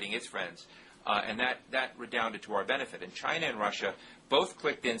began dividing its friends, and that redounded to our benefit. And China and Russia both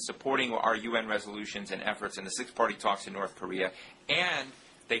clicked in supporting our UN resolutions and efforts in the six-party talks in North Korea, and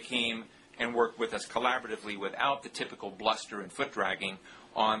they came and worked with us collaboratively without the typical bluster and foot-dragging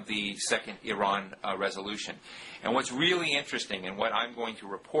on the second Iran resolution. And what's really interesting, and what I'm going to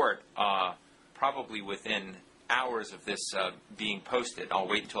report probably within hours of this being posted, I'll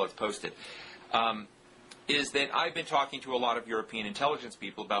wait until it's posted, is that I've been talking to a lot of European intelligence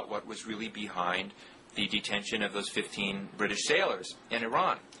people about what was really behind the detention of those 15 British sailors in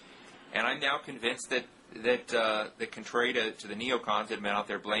Iran. And I'm now convinced that contrary to the neocons that have been out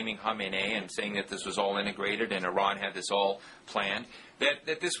there blaming Khamenei and saying that this was all integrated and Iran had this all planned,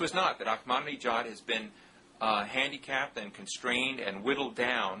 that this was not, that Ahmadinejad has been handicapped and constrained and whittled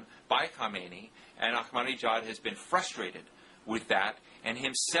down by Khamenei, and Ahmadinejad has been frustrated with that and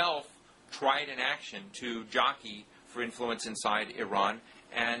himself tried an action to jockey for influence inside Iran.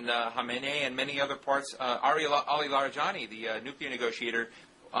 And Khamenei and many other parts, Ali Larijani, the nuclear negotiator,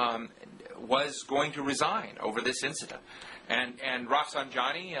 was going to resign over this incident. And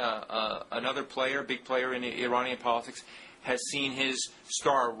Rafsanjani, another player, big player in Iranian politics, has seen his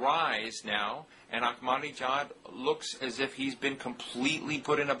star rise now, and Ahmadinejad looks as if he's been completely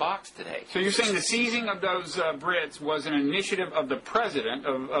put in a box today. So you're saying the seizing of those Brits was an initiative of the president,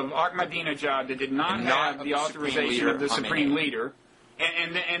 of Ahmadinejad, that did not have the authorization of the supreme leader,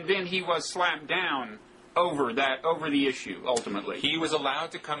 and then he was slapped down over the issue, ultimately. He was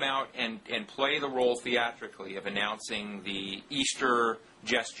allowed to come out and play the role theatrically of announcing the Easter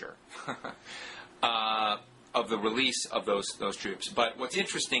gesture of the release of those troops. But what's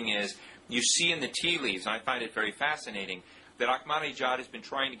interesting is, you see in the tea leaves, and I find it very fascinating, that Ahmadinejad has been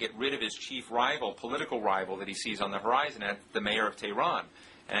trying to get rid of his chief rival, political rival, that he sees on the horizon, as the mayor of Tehran.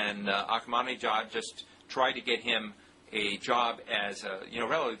 And Ahmadinejad just tried to get him a job as a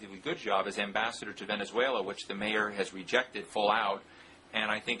relatively good job as ambassador to Venezuela, which the mayor has rejected full out, and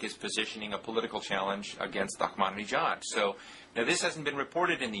I think is positioning a political challenge against Ahmadinejad. So now this hasn't been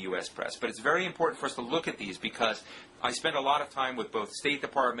reported in the U.S. press, but it's very important for us to look at these, because I spend a lot of time with both State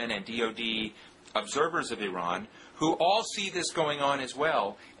Department and DOD observers of Iran who all see this going on as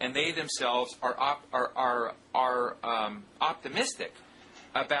well, and they themselves are optimistic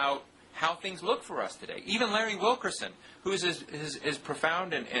about how things look for us today. Even Larry Wilkerson, who's as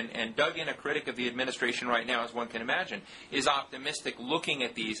profound and dug in a critic of the administration right now as one can imagine, is optimistic looking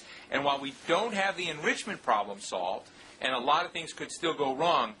at these. And while we don't have the enrichment problem solved, and a lot of things could still go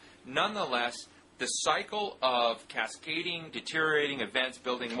wrong, nonetheless, the cycle of cascading, deteriorating events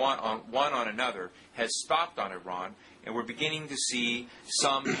building one on another has stopped on Iran, and we're beginning to see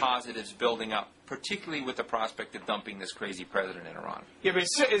some positives building up, particularly with the prospect of dumping this crazy president in Iran. Yeah, but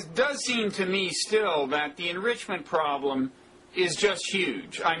it does seem to me still that the enrichment problem is just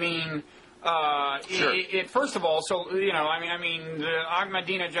huge. I mean, sure. First of all,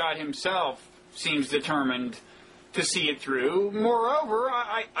 Ahmadinejad himself seems determined to see it through. Moreover,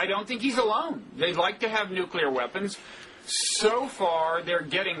 I don't think he's alone. They'd like to have nuclear weapons. So far, they're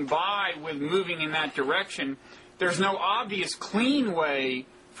getting by with moving in that direction. There's no obvious clean way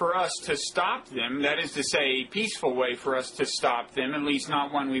for us to stop them, that is to say, a peaceful way for us to stop them, at least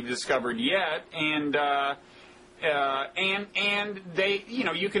not one we've discovered yet. And they,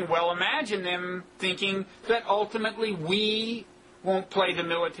 you can well imagine them thinking that ultimately we won't play the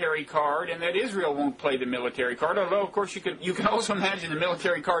military card, and that Israel won't play the military card. Although, of course, you can also imagine the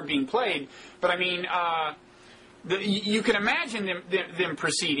military card being played. But I mean, you can imagine them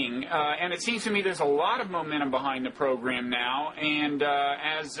proceeding, and it seems to me there's a lot of momentum behind the program now. And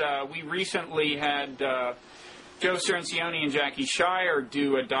as we recently had Joe Cirincione and Jackie Shire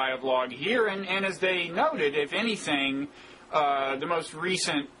do a dialogue here, and as they noted, if anything, the most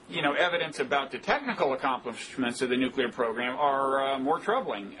recent evidence about the technical accomplishments of the nuclear program are more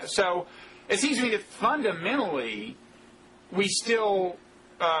troubling. So it seems to me that fundamentally we still.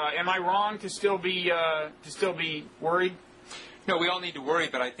 Am I wrong to still be worried? No, we all need to worry,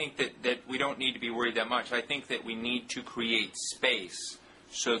 but I think that we don't need to be worried that much. I think that we need to create space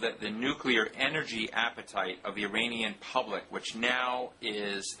so that the nuclear energy appetite of the Iranian public, which now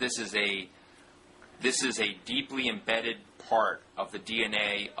this is a deeply embedded part of the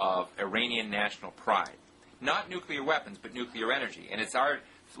DNA of Iranian national pride. Not nuclear weapons, but nuclear energy. And it's our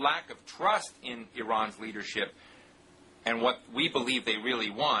lack of trust in Iran's leadership and what we believe they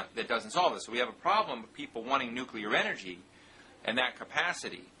really want that doesn't solve this. So we have a problem with people wanting nuclear energy and that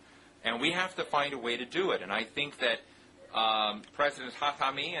capacity, And we have to find a way to do it. And I think that President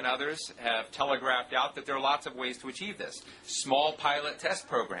Khatami and others have telegraphed out that there are lots of ways to achieve this. Small pilot test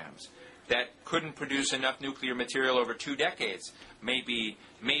programs that couldn't produce enough nuclear material over 2 decades may be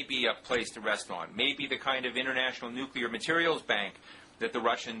a place to rest on. Maybe the kind of international nuclear materials bank that the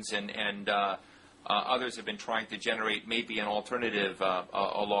Russians and others have been trying to generate may be an alternative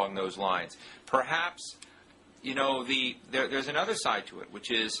along those lines. Perhaps, there's another side to it,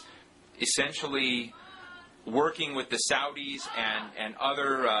 which is essentially working with the Saudis and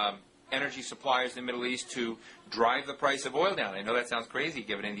other energy suppliers in the Middle East to drive the price of oil down. I know that sounds crazy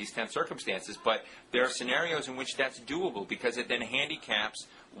given in these tense circumstances, but there are scenarios in which that's doable because it then handicaps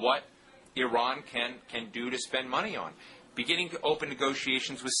what Iran can do to spend money on. Beginning to open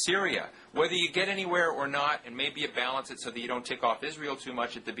negotiations with Syria. Whether you get anywhere or not, and maybe you balance it so that you don't tick off Israel too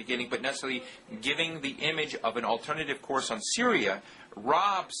much at the beginning, but necessarily giving the image of an alternative course on Syria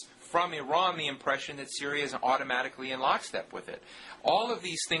robs from Iran the impression that Syria is automatically in lockstep with it. All of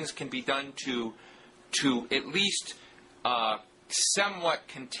these things can be done to at least somewhat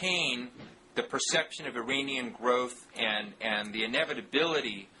contain the perception of Iranian growth and the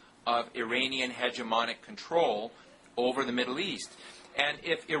inevitability of Iranian hegemonic control over the Middle East. And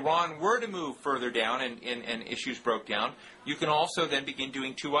if Iran were to move further down and issues broke down, you can also then begin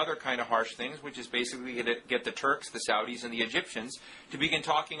doing 2 other kind of harsh things, which is basically get the Turks, the Saudis, and the Egyptians to begin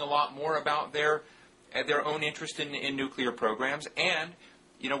talking a lot more about their own interest in nuclear programs. And,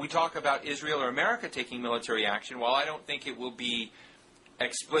 we talk about Israel or America taking military action. While I don't think it will be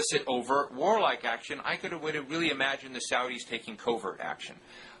explicit, overt, warlike action, I would really imagine the Saudis taking covert action.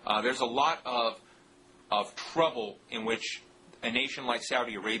 There's a lot of trouble in which a nation like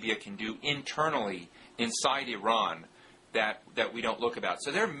Saudi Arabia can do internally inside Iran that we don't look about.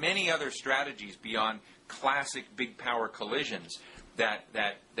 So there are many other strategies beyond classic big power collisions that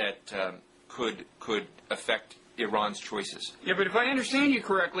could affect Iran's choices. Yeah, but if I understand you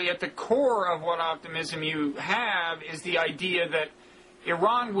correctly, at the core of what optimism you have is the idea that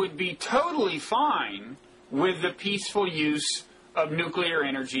Iran would be totally fine with the peaceful use of nuclear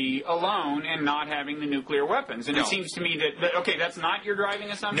energy alone and not having the nuclear weapons. And No. It seems to me that, okay, that's not your driving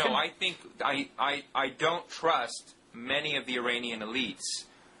assumption? No, I think I don't trust many of the Iranian elites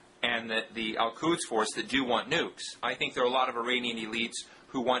and the Al-Quds force that do want nukes. I think there are a lot of Iranian elites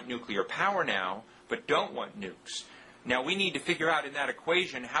who want nuclear power now but don't want nukes. Now, we need to figure out in that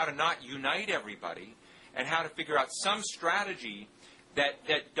equation how to not unite everybody and how to figure out some strategy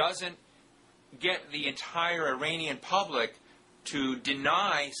that doesn't get the entire Iranian public to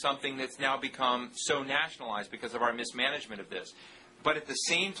deny something that's now become so nationalized because of our mismanagement of this, but at the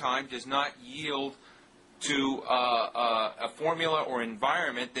same time does not yield to a formula or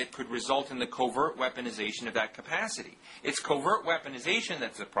environment that could result in the covert weaponization of that capacity. It's covert weaponization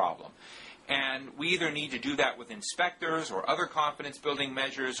that's the problem. And we either need to do that with inspectors or other confidence-building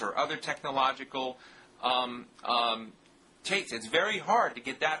measures or other technological takes. It's very hard to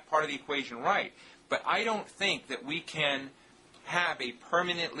get that part of the equation right. But I don't think that we can have a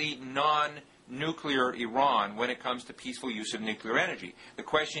permanently non-nuclear Iran when it comes to peaceful use of nuclear energy. The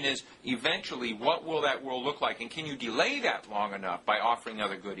question is, eventually, what will that world look like? And can you delay that long enough by offering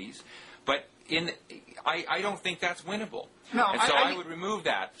other goodies? But I don't think that's winnable. No, and so I would remove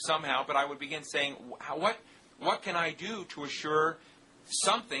that somehow, but I would begin saying, what can I do to assure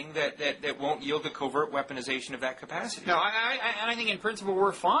something that won't yield the covert weaponization of that capacity? No, I think in principle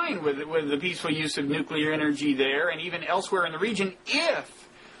we're fine with the peaceful use of nuclear energy there and even elsewhere in the region if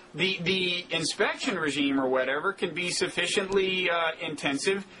the inspection regime or whatever can be sufficiently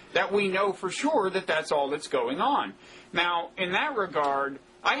intensive that we know for sure that that's all that's going on. Now, in that regard,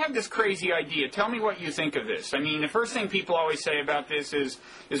 I have this crazy idea. Tell me what you think of this. I mean, the first thing people always say about this is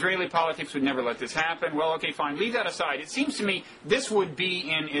Israeli politics would never let this happen. Well, okay, fine. Leave that aside. It seems to me this would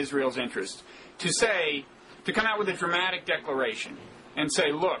be in Israel's interest to come out with a dramatic declaration and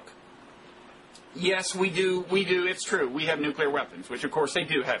say, look, yes, we do, it's true, we have nuclear weapons, which of course they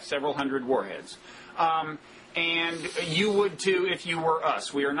do have, several hundred warheads. And you would too if you were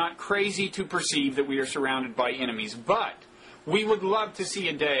us. We are not crazy to perceive that we are surrounded by enemies, but we would love to see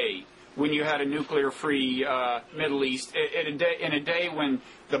a day when you had a nuclear-free Middle East, in a day when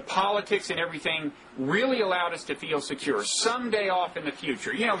the politics and everything really allowed us to feel secure, someday off in the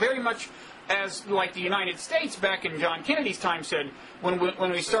future. You know, very much as like the United States back in John Kennedy's time said, when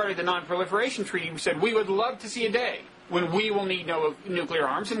we started the Non-Proliferation Treaty, we said we would love to see a day when we will need no nuclear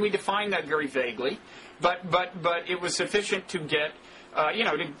arms, and we defined that very vaguely, but it was sufficient to get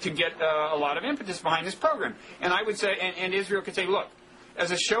to get a lot of impetus behind this program. And I would say, and Israel could say, look,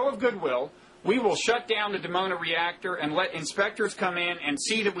 as a show of goodwill, we will shut down the Dimona reactor and let inspectors come in and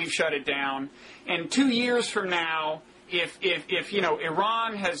see that we've shut it down. And 2 years from now, if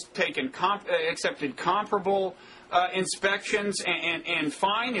Iran has taken accepted comparable inspections and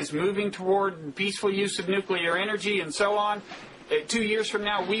fine is moving toward peaceful use of nuclear energy and so on, 2 years from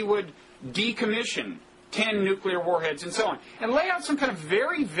now we would decommission 10 nuclear warheads and so on, and lay out some kind of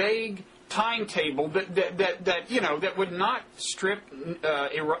very vague timetable that would not strip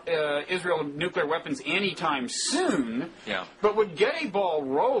Israel of nuclear weapons anytime soon, but would get a ball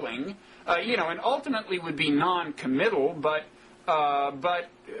rolling, and ultimately would be non-committal, but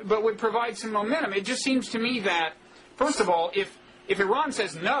would provide some momentum. It just seems to me that, first of all, if Iran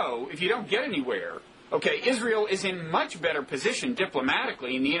says no, if you don't get anywhere, okay, Israel is in much better position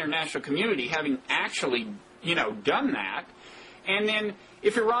diplomatically in the international community, having actually, done that. And then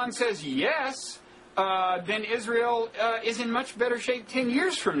if Iran says yes, then Israel is in much better shape 10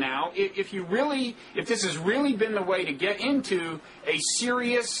 years from now. If this has really been the way to get into a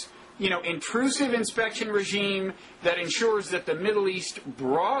serious, intrusive inspection regime that ensures that the Middle East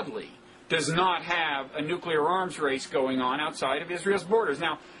broadly does not have a nuclear arms race going on outside of Israel's borders.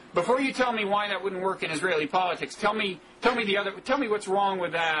 Now, before you tell me why that wouldn't work in Israeli politics, tell me what's wrong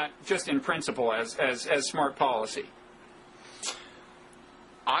with that, just in principle, as smart policy.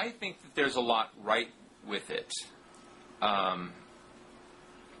 I think that there's a lot right with it. I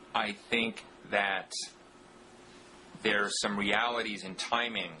think that there's some realities in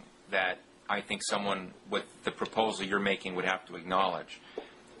timing that I think someone with the proposal you're making would have to acknowledge.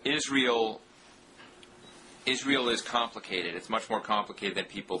 Israel is complicated. It's much more complicated than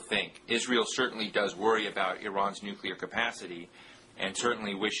people think. Israel certainly does worry about Iran's nuclear capacity, and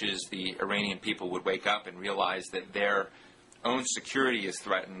certainly wishes the Iranian people would wake up and realize that their own security is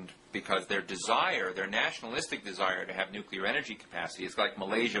threatened because their nationalistic desire to have nuclear energy capacity is like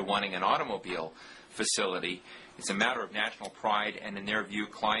Malaysia wanting an automobile facility. It's a matter of national pride and, in their view,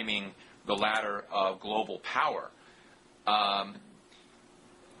 climbing the ladder of global power.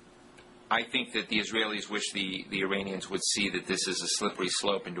 I think that the Israelis wish the Iranians would see that this is a slippery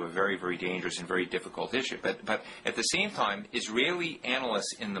slope into a very, very dangerous and very difficult issue. But at the same time, Israeli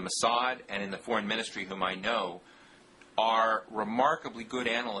analysts in the Mossad and in the foreign ministry whom I know are remarkably good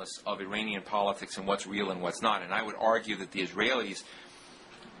analysts of Iranian politics and what's real and what's not. And I would argue that the Israelis,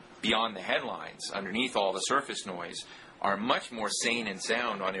 beyond the headlines, underneath all the surface noise, are much more sane and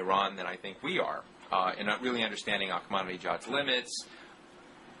sound on Iran than I think we are, in really understanding Ahmadinejad's limits,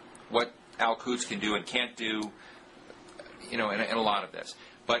 what Al-Quds can do and can't do, and a lot of this.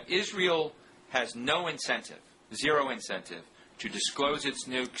 But Israel has no incentive, zero incentive, to disclose its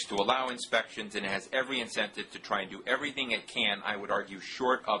nukes, to allow inspections, and it has every incentive to try and do everything it can, I would argue,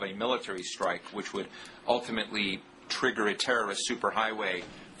 short of a military strike, which would ultimately trigger a terrorist superhighway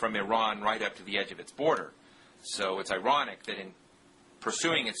from Iran right up to the edge of its border. So it's ironic that in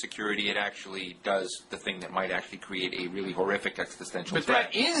pursuing its security, it actually does the thing that might actually create a really horrific existential threat.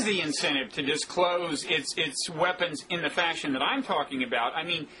 But that is the incentive to disclose its weapons in the fashion that I'm talking about. I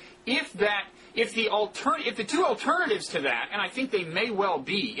mean, if the two alternatives to that, and I think they may well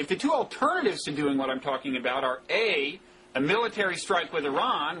be, if the two alternatives to doing what I'm talking about are A, a military strike with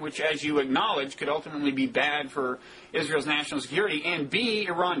Iran, which, as you acknowledge, could ultimately be bad for Israel's national security, and B,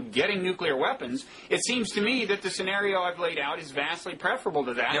 Iran getting nuclear weapons, it seems to me that the scenario I've laid out is vastly preferable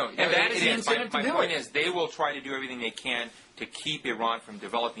to that, and that is the incentive to do it. My point is, they will try to do everything they can to keep Iran from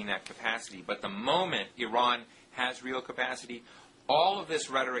developing that capacity, but the moment Iran has real capacity, all of this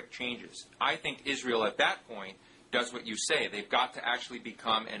rhetoric changes. I think Israel, at that point, does what you say. They've got to actually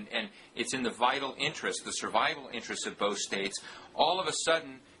become, and it's in the vital interest, the survival interest of both states, all of a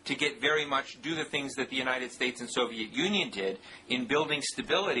sudden to get very much, do the things that the United States and Soviet Union did in building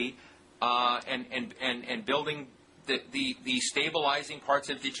stability and building the stabilizing parts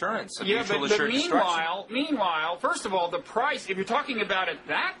of deterrence, of mutual assured destruction. Meanwhile, first of all, the price, if you're talking about at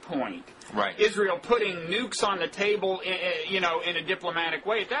that point, right, Israel putting nukes on the table, in a diplomatic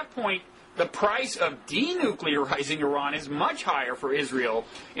way, at that point, the price of denuclearizing Iran is much higher for Israel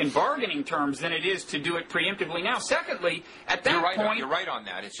in bargaining terms than it is to do it preemptively now. Secondly, at that point... You're right on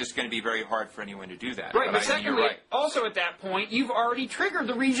that. It's just going to be very hard for anyone to do that. Right, but secondly, also at that point, you've already triggered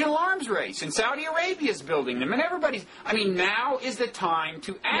the regional arms race, and Saudi Arabia is building them, and everybody's... I mean, now is the time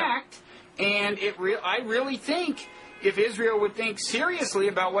to act, and I really think if Israel would think seriously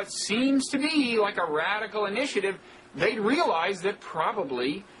about what seems to be like a radical initiative, they'd realize that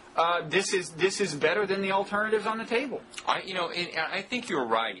probably... This is better than the alternatives on the table. I think you're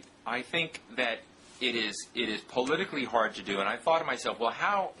right. I think that it is politically hard to do, and I thought to myself, well,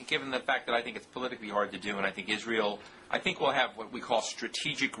 how, given the fact that I think it's politically hard to do, and I think Israel I think we'll have what we call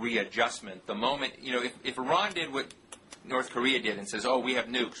strategic readjustment. The moment, if Iran did what North Korea did and says, oh, we have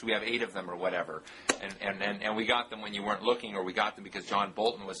nukes, we have 8 of them or whatever, and we got them when you weren't looking, or we got them because John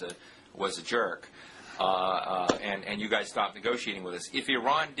Bolton was a jerk, and you guys stopped negotiating with us. If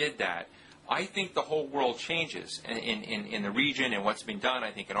Iran did that, I think the whole world changes in the region, and what's been done.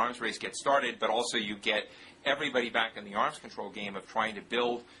 I think an arms race gets started, but also you get everybody back in the arms control game of trying to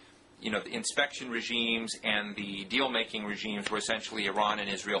build the inspection regimes and the deal-making regimes where essentially Iran and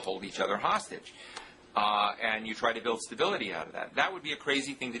Israel hold each other hostage. And you try to build stability out of that. That would be a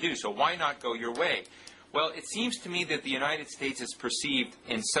crazy thing to do, so why not go your way? Well, it seems to me that the United States is perceived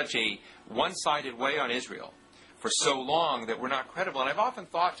in such a one-sided way on Israel for so long that we're not credible. And I've often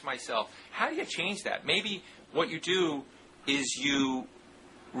thought to myself, how do you change that? Maybe what you do is you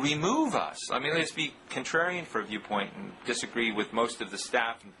remove us. I mean, let's be contrarian for a viewpoint and disagree with most of the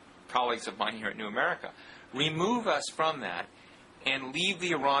staff and colleagues of mine here at New America. Remove us from that and leave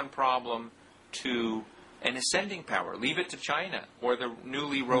the Iran problem to an ascending power. Leave it to China or the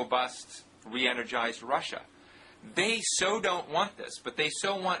newly robust, re-energized Russia. They so don't want this, but they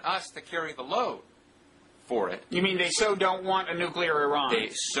so want us to carry the load for it. You mean they so don't want a nuclear Iran?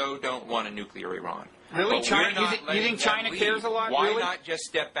 They so don't want a nuclear Iran. Really? China? You think China cares a lot? Why really? not just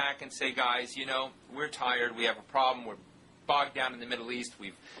step back and say, guys, we're tired, we have a problem, we're bogged down in the Middle East,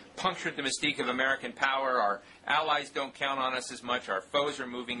 we've punctured the mystique of American power, our allies don't count on us as much, our foes are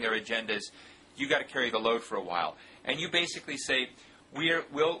moving their agendas, you got to carry the load for a while. And you basically say,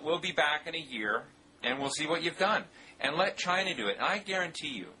 we'll be back in a year, and we'll see what you've done. And let China do it. And I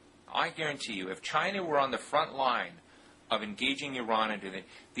guarantee you, if China were on the front line of engaging Iran into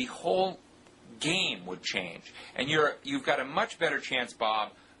the whole game would change. And you've got a much better chance,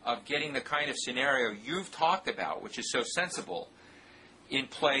 Bob, of getting the kind of scenario you've talked about, which is so sensible, in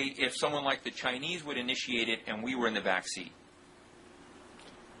play if someone like the Chinese would initiate it and we were in the back seat.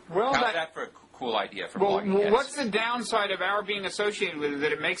 Well, how's that for a cool idea for blogging? Well, what's the downside of our being associated with it?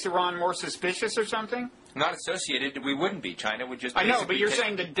 That it makes Iran more suspicious or something? Not associated. We wouldn't be. China would just. I know, but you're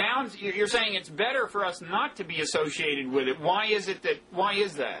saying you're saying it's better for us not to be associated with it. Why is it that? Why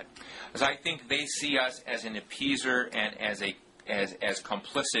is that? Because I think they see us as an appeaser and as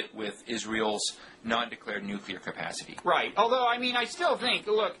complicit with Israel's non-declared nuclear capacity. Right. Although, I mean, I still think,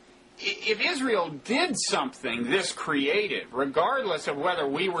 look, if Israel did something this creative, regardless of whether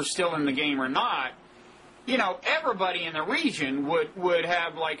we were still in the game or not, everybody in the region would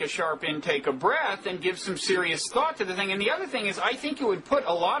have like a sharp intake of breath and give some serious thought to the thing. And the other thing is, I think it would put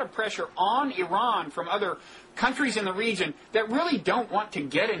a lot of pressure on Iran from other countries in the region that really don't want to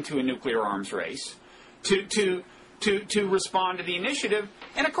get into a nuclear arms race to respond to the initiative.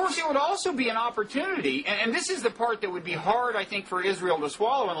 And, of course, it would also be an opportunity, and this is the part that would be hard, I think, for Israel to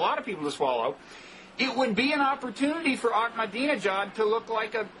swallow and a lot of people to swallow. It would be an opportunity for Ahmadinejad to look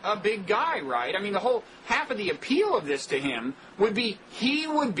like a big guy, right? I mean, the whole half of the appeal of this to him would be he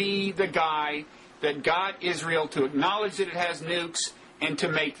would be the guy that got Israel to acknowledge that it has nukes and to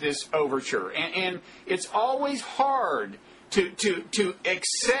make this overture. And it's always hard to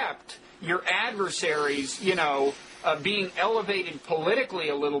accept your adversaries, being elevated politically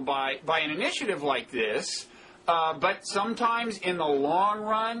a little by an initiative like this. But sometimes in the long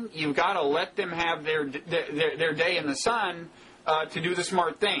run, you've got to let them have their day in the sun to do the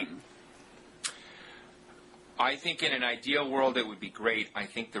smart thing. I think in an ideal world it would be great. I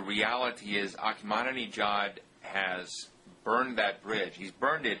think the reality is Ahmadinejad has burned that bridge. He's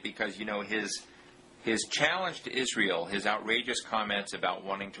burned it because, his challenge to Israel, his outrageous comments about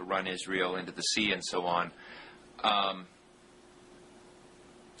wanting to run Israel into the sea and so on,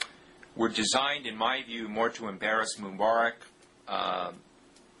 were designed, in my view, more to embarrass Mubarak,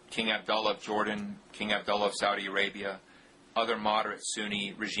 King Abdullah of Jordan, King Abdullah of Saudi Arabia, other moderate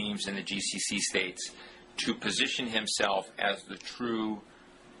Sunni regimes in the GCC states, to position himself as the true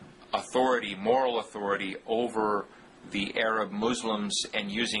authority, moral authority over the Arab Muslims, and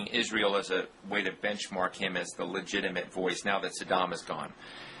using Israel as a way to benchmark him as the legitimate voice now that Saddam is gone.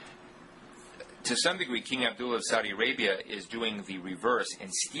 To some degree, King Abdullah of Saudi Arabia is doing the reverse and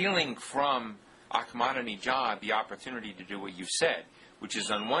stealing from Ahmadinejad the opportunity to do what you've said, which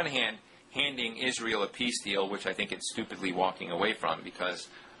is on one hand handing Israel a peace deal, which I think it's stupidly walking away from because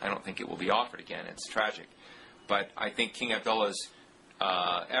I don't think it will be offered again. It's tragic. But I think King Abdullah's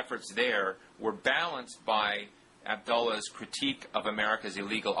efforts there were balanced by Abdullah's critique of America's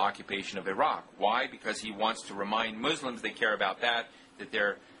illegal occupation of Iraq. Why? Because he wants to remind Muslims they care about that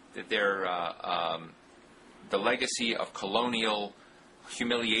the legacy of colonial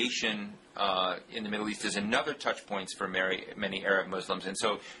humiliation in the Middle East is another touch points for many Arab Muslims. And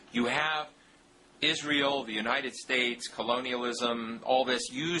so you have Israel, the United States, colonialism, all this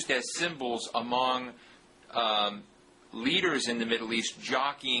used as symbols among leaders in the Middle East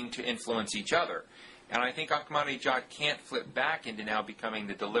jockeying to influence each other. And I think Ahmadinejad can't flip back into now becoming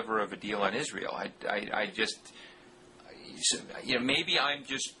the deliverer of a deal on Israel. I just, maybe I'm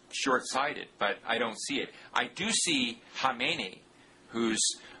just short-sighted, but I don't see it. I do see Khamenei, who's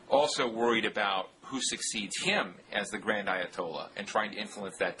also worried about who succeeds him as the Grand Ayatollah and trying to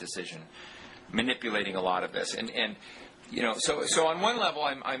influence that decision, manipulating a lot of this. And so on one level,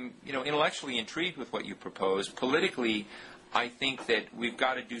 I'm intellectually intrigued with what you propose. Politically, I think that we've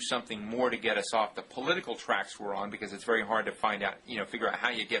got to do something more to get us off the political tracks we're on, because it's very hard to figure out how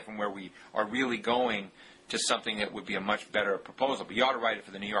you get from where we are really going to something that would be a much better proposal. But you ought to write it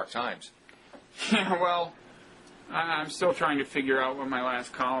for the New York Times. Yeah, well, I'm still trying to figure out what my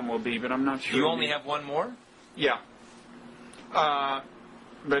last column will be, but I'm not sure. You only have one more? Yeah.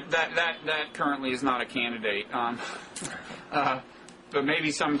 But that currently is not a candidate. But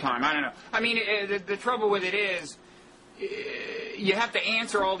maybe sometime. I don't know. I mean, the trouble with it is, you have to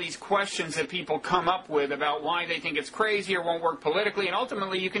answer all these questions that people come up with about why they think it's crazy or won't work politically, and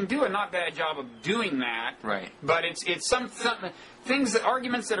ultimately you can do a not bad job of doing that. Right. But it's some things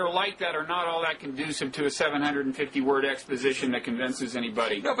arguments that are like that are not all that conducive to a 750-word exposition that convinces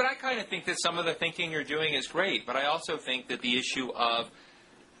anybody. No, but I kind of think that some of the thinking you're doing is great, but I also think that the issue of,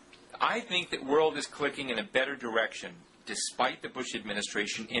 I think that world is clicking in a better direction despite the Bush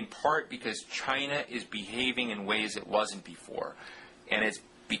administration, in part because China is behaving in ways it wasn't before. And it's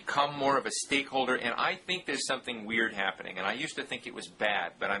become more of a stakeholder, and I think there's something weird happening. And I used to think it was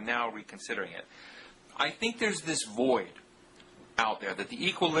bad, but I'm now reconsidering it. I think there's this void out there, that the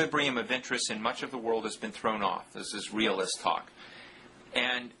equilibrium of interests in much of the world has been thrown off. This is realist talk.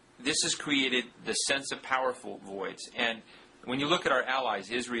 And this has created the sense of powerful voids. And when you look at our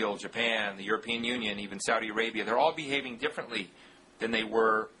allies, Israel, Japan, the European Union, even Saudi Arabia, they're all behaving differently than they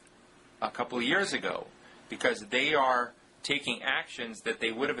were a couple of years ago, because they are taking actions that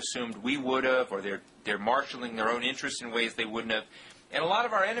they would have assumed we would have, or they're marshaling their own interests in ways they wouldn't have. And a lot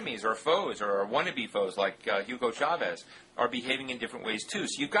of our enemies, or foes, or our wannabe foes, like Hugo Chavez, are behaving in different ways too.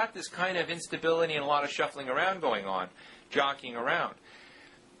 So you've got this kind of instability and a lot of shuffling around going on, jockeying around.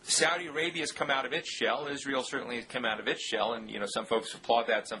 Saudi Arabia has come out of its shell. Israel certainly has come out of its shell, and some folks applaud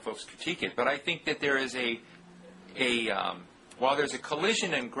that, some folks critique it. But I think that there is while there's a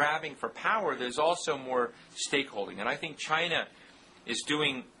collision and grabbing for power, there's also more stakeholding. And I think China is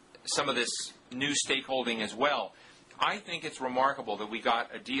doing some of this new stakeholding as well. I think it's remarkable that we got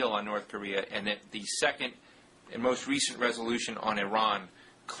a deal on North Korea, and that the second and most recent resolution on Iran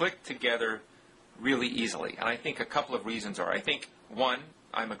clicked together really easily. And I think a couple of reasons are, I think, one,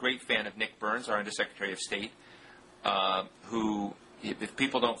 I'm a great fan of Nick Burns, our Undersecretary of State, who, if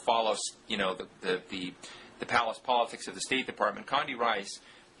people don't follow, the palace politics of the State Department, Condi Rice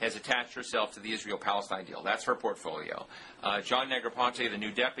has attached herself to the Israel-Palestine deal. That's her portfolio. John Negroponte, the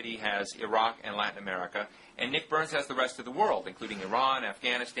new deputy, has Iraq and Latin America, and Nick Burns has the rest of the world, including Iran,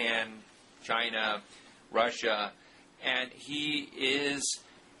 Afghanistan, China, Russia, and he is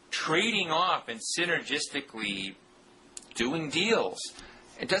trading off and synergistically doing deals.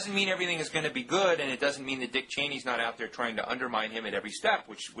 It doesn't mean everything is going to be good, and it doesn't mean that Dick Cheney's not out there trying to undermine him at every step,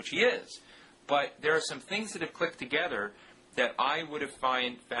 which he is. But there are some things that have clicked together that I would have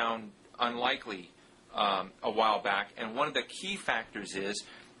found unlikely a while back. And one of the key factors is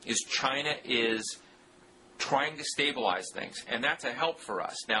China is trying to stabilize things, and that's a help for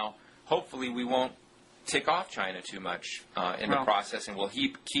us. Now, hopefully we won't tick off China too much in the process, and we'll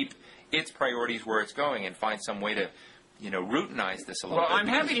keep its priorities where it's going and find some way to routinize this a little bit. Well, I'm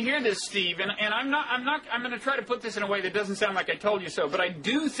happy to hear this, Steve, and I'm going to try to put this in a way that doesn't sound like I told you so, but I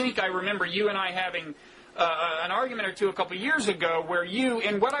do think I remember you and I having an argument or two a couple of years ago where you,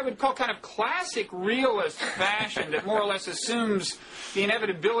 in what I would call kind of classic realist fashion that more or less assumes the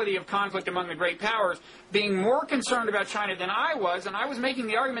inevitability of conflict among the great powers, being more concerned about China than I was, and I was making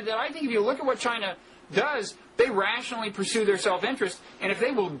the argument that I think if you look at what China does, they rationally pursue their self-interest, and if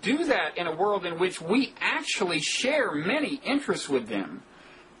they will do that in a world in which we actually share many interests with them,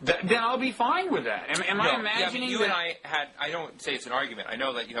 then I'll be fine with that. Am I imagining you that? And I don't say it's an argument. I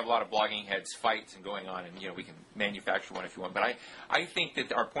know that you have a lot of blogging heads fights and going on, and we can manufacture one if you want. But I think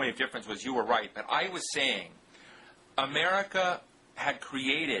that our point of difference was you were right. But I was saying America had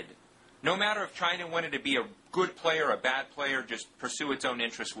created, no matter if China wanted to be a good player, a bad player, just pursue its own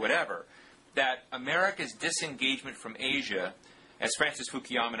interests, whatever, that America's disengagement from Asia, as Francis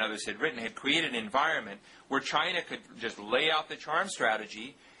Fukuyama and others had written, had created an environment where China could just lay out the charm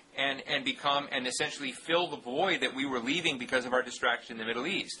strategy and become and essentially fill the void that we were leaving because of our distraction in the Middle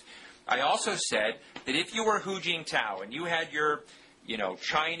East. I also said that if you were Hu Jintao and you had your,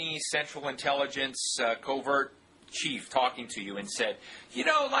 Chinese Central Intelligence covert chief talking to you and said,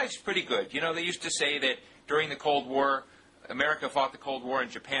 life's pretty good. They used to say that during the Cold War, America fought the Cold War and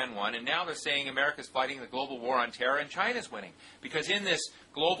Japan won, and now they're saying America's fighting the global war on terror and China's winning. Because in this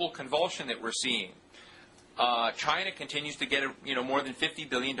global convulsion that we're seeing, China continues to get more than $50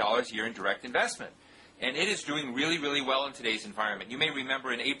 billion a year in direct investment. And it is doing really, really well in today's environment. You may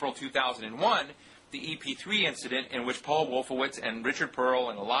remember in April 2001, the EP3 incident in which Paul Wolfowitz and Richard Pearl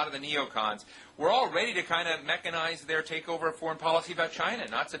and a lot of the neocons were all ready to kind of mechanize their takeover of foreign policy about China,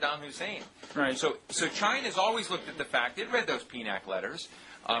 not Saddam Hussein. Right. So China's always looked at the fact, it read those PNAC letters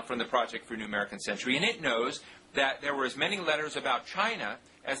from the Project for a New American Century, and it knows that there were as many letters about China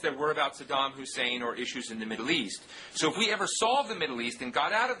as there were about Saddam Hussein or issues in the Middle East. So if we ever solved the Middle East and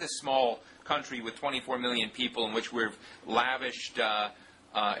got out of this small country with 24 million people in which we've lavished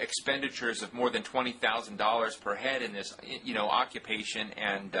expenditures of more than $20,000 per head in this, occupation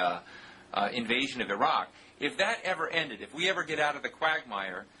and invasion of Iraq, if that ever ended, if we ever get out of the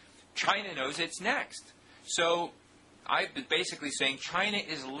quagmire, China knows it's next. So I've been basically saying China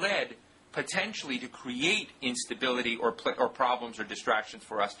is led potentially to create instability or problems or distractions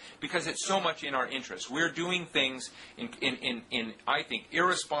for us because it's so much in our interest. We're doing things in I think,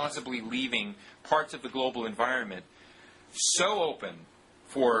 irresponsibly leaving parts of the global environment so open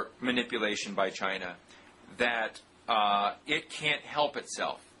for manipulation by China that it can't help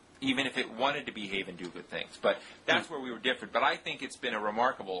itself, even if it wanted to behave and do good things. But that's where we were different. But I think it's been a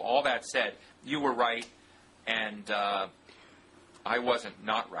remarkable, all that said, you were right, and I wasn't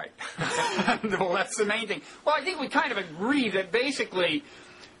not right. Well, that's the main thing. Well, I think we kind of agree that basically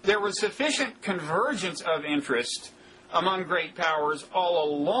there was sufficient convergence of interest among great powers all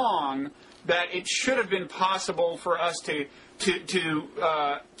along that it should have been possible for us to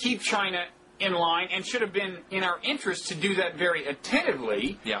keep China in line, and should have been in our interest to do that very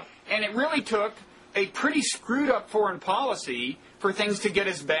attentively. Yeah. And it really took a pretty screwed up foreign policy for things to get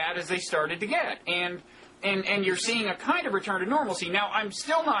as bad as they started to get. And you're seeing a kind of return to normalcy. Now, I'm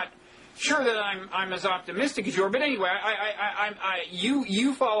still not sure that I'm as optimistic as you are, but anyway,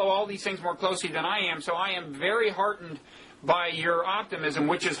 you follow all these things more closely than I am, so I am very heartened by your optimism,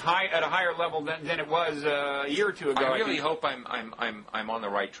 which is at a higher level than it was a year or two ago. I really hope I'm on the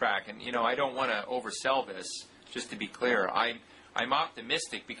right track, and I don't want to oversell this. Just to be clear, I'm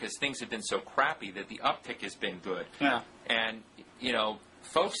optimistic because things have been so crappy that the uptick has been good. Yeah. And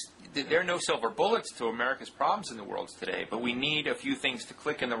folks, there are no silver bullets to America's problems in the world today, but we need a few things to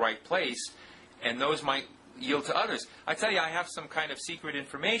click in the right place, and those might yield to others. I tell you, I have some kind of secret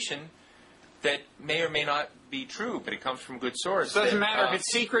information that may or may not be true, but it comes from good source. It doesn't matter if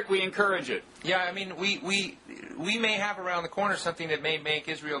it's secret, we encourage it. Yeah, I mean, we may have around the corner something that may make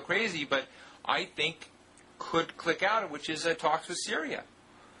Israel crazy, but I think could click out, which is talks with Syria.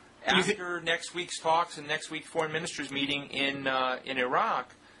 After next week's talks and next week's foreign ministers meeting in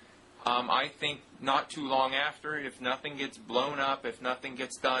Iraq, I think not too long after, if nothing gets blown up, if nothing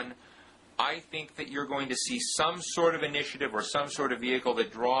gets done, I think that you're going to see some sort of initiative or some sort of vehicle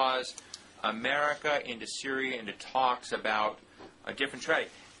that draws America into Syria into talks about a different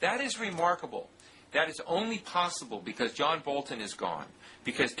strategy. That is remarkable. That is only possible because John Bolton is gone,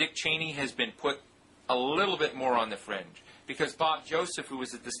 because Dick Cheney has been put a little bit more on the fringe, because Bob Joseph, who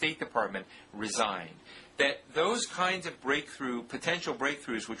was at the State Department, resigned. That those kinds of potential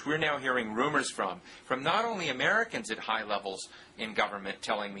breakthroughs, which we're now hearing rumors from not only Americans at high levels in government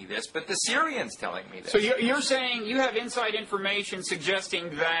telling me this, but the Syrians telling me this. So you're saying you have inside information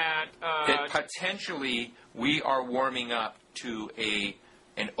suggesting that that potentially we are warming up to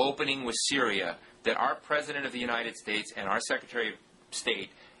an opening with Syria that our President of the United States and our Secretary of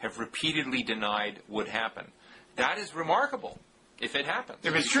State have repeatedly denied would happen. That is remarkable if it happens.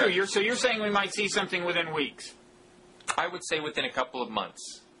 If it's true, you're saying we might see something within weeks? I would say within a couple of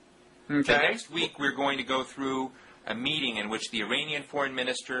months. Okay. The next week we're going to go through a meeting in which the Iranian Foreign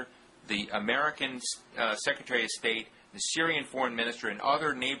Minister, the American Secretary of State, the Syrian Foreign Minister, and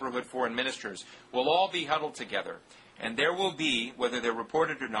other neighborhood foreign ministers will all be huddled together. And there will be, whether they're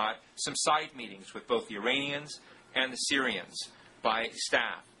reported or not, some side meetings with both the Iranians and the Syrians by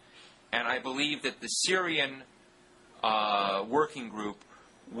staff. And I believe that the Syrian working group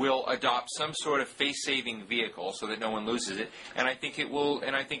will adopt some sort of face-saving vehicle so that no one loses it. And I think it will.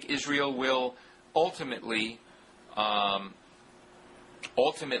 And I think Israel will ultimately that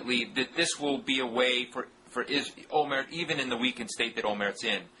this will be a way for Olmert, even in the weakened state that Olmert's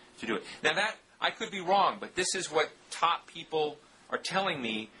in, to do it. Now that I could be wrong, but this is what top people are telling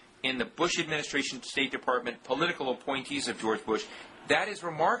me in the Bush administration, State Department, political appointees of George Bush. that is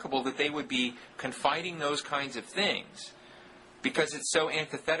remarkable that they would be confiding those kinds of things, because it's so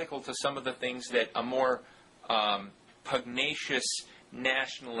antithetical to some of the things that a more pugnacious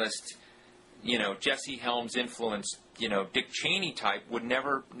nationalist, Jesse Helms influenced, Dick Cheney type would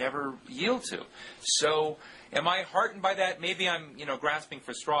never yield to. So am I heartened by that? Maybe I'm, grasping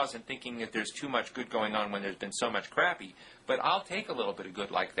for straws and thinking that there's too much good going on when there's been so much crappy. But I'll take a little bit of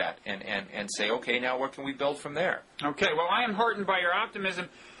good like that and say, okay, now where can we build from there? Okay, well, I am heartened by your optimism.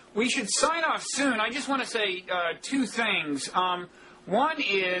 We should sign off soon. I just want to say two things. One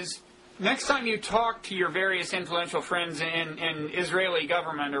is, next time you talk to your various influential friends in Israeli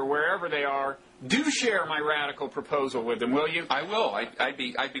government or wherever they are, do share my radical proposal with them, will you? I will. I'd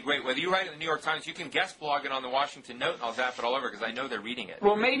be great. Whether you write it in the New York Times, you can guest blog it on the Washington Note, and I'll zap it all over because I know they're reading it.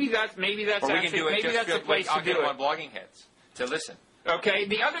 Well, maybe that's or we actually can do it maybe just that's the place I'll to do get it. on Blogging Heads to listen. Okay.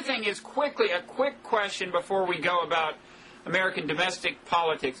 The other thing is a quick question before we go about American domestic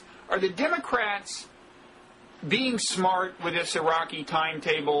politics. Are the Democrats being smart with this Iraqi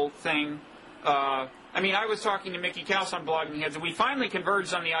timetable thing? I was talking to Mickey Kaus on Blogging Heads, and we finally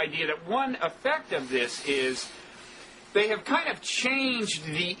converged on the idea that one effect of this is they have kind of changed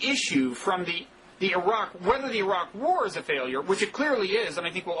the issue from the Iraq, whether the Iraq War is a failure, which it clearly is, and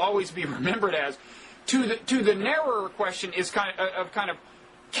I think will always be remembered as, to the narrower question is kind of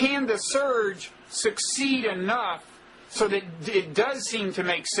can the surge succeed enough so that it does seem to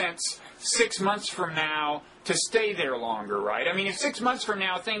make sense 6 months from now to stay there longer, right? I mean, if 6 months from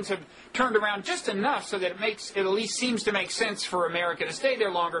now things have turned around just enough so that it at least seems to make sense for America to stay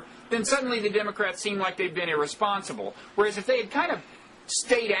there longer, then suddenly the Democrats seem like they've been irresponsible. Whereas if they had kind of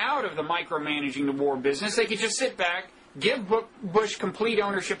stayed out of the micromanaging the war business, they could just sit back, give Bush complete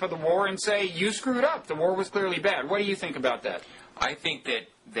ownership of the war, and say, you screwed up. The war was clearly bad. What do you think about that? I think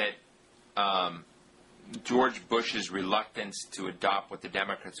that George Bush's reluctance to adopt what the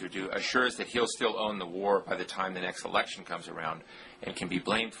Democrats would do assures that he'll still own the war by the time the next election comes around and can be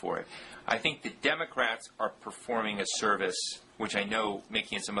blamed for it. I think the Democrats are performing a service, which I know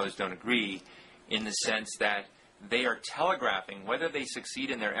Mickey and some others don't agree, in the sense that they are telegraphing, whether they succeed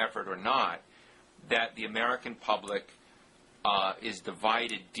in their effort or not, that the American public is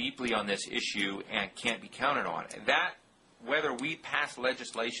divided deeply on this issue and can't be counted on. That, whether we pass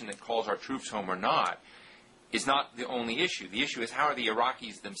legislation that calls our troops home or not, is not the only issue. The issue is how are the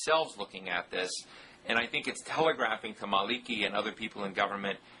Iraqis themselves looking at this, and I think it's telegraphing to Maliki and other people in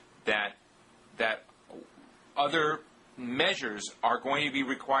government that other measures are going to be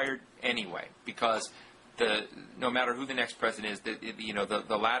required anyway, because no matter who the next president is,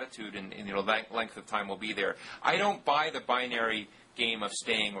 the latitude and length of time will be there. I don't buy the binary game of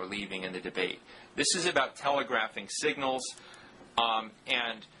staying or leaving in the debate. This is about telegraphing signals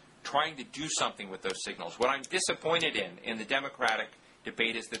and trying to do something with those signals. What I'm disappointed in the Democratic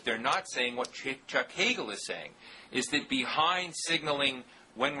debate is that they're not saying what Chuck Hagel is saying, is that behind signaling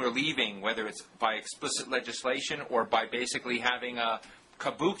when we're leaving, whether it's by explicit legislation or by basically having a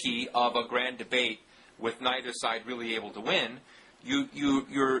kabuki of a grand debate with neither side really able to win,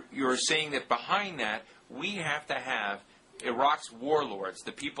 you're saying that behind that we have to have Iraq's warlords,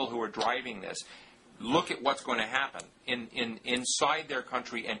 the people who are driving this, look at what's going to happen inside their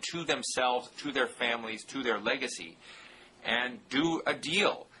country and to themselves, to their families, to their legacy, and do a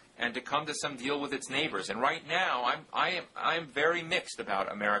deal and to come to some deal with its neighbors. And right now, I'm very mixed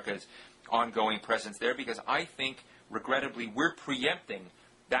about America's ongoing presence there, because I think, regrettably, we're preempting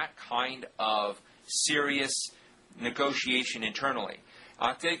that kind of serious negotiation internally.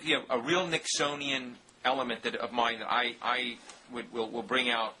 I'll take a real Nixonian element of mine that I will bring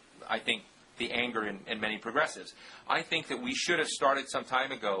out, I think, the anger in many progressives. I think that we should have started some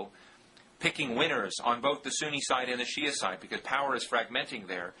time ago picking winners on both the Sunni side and the Shia side, because power is fragmenting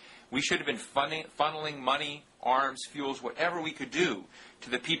there. We should have been funneling money, arms, fuels, whatever we could do to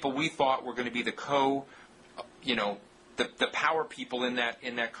the people we thought were going to be the power people in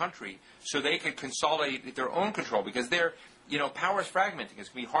that country, so they could consolidate their own control, because power is fragmenting. It's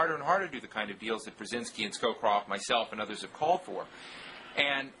going to be harder and harder to do the kind of deals that Brzezinski and Scowcroft, myself, and others have called for.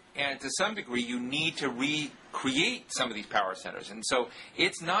 And to some degree, you need to recreate some of these power centers. And so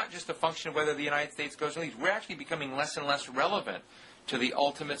it's not just a function of whether the United States goes or leaves. We're actually becoming less and less relevant to the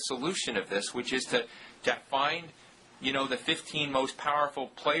ultimate solution of this, which is to find, the 15 most powerful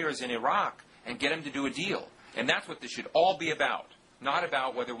players in Iraq and get them to do a deal. And that's what this should all be about. Not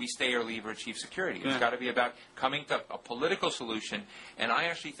about whether we stay or leave or achieve security. It's got to be about coming to a political solution. And I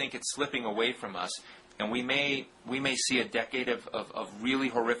actually think it's slipping away from us. And we may see a decade of really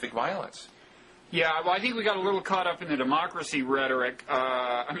horrific violence. Yeah, well, I think we got a little caught up in the democracy rhetoric.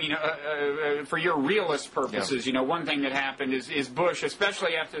 For your realist purposes, one thing that happened is Bush,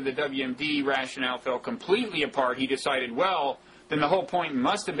 especially after the WMD rationale fell completely apart, he decided, well, then the whole point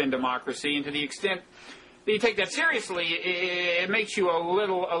must have been democracy, and to the extent that you take that seriously, it makes you a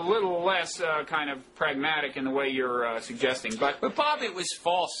little less kind of pragmatic in the way you're suggesting. But Bob, it was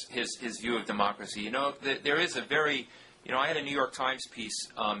false, his view of democracy. There is a very... I had a New York Times piece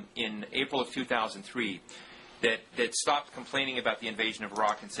in April of 2003 that stopped complaining about the invasion of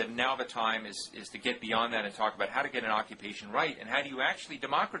Iraq and said now the time is to get beyond that and talk about how to get an occupation right and how do you actually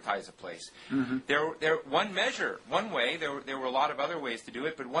democratize a place. Mm-hmm. One way, there were a lot of other ways to do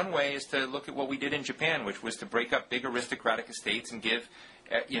it, but one way is to look at what we did in Japan, which was to break up big aristocratic estates and give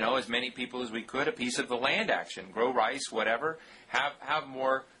as many people as we could a piece of the land action, grow rice, whatever, have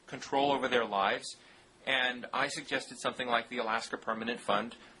more control over their lives. And I suggested something like the Alaska Permanent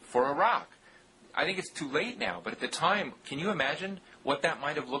Fund for Iraq. I think it's too late now, but at the time, can you imagine what that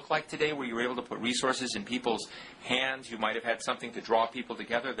might have looked like today, where you were able to put resources in people's hands who might have had something to draw people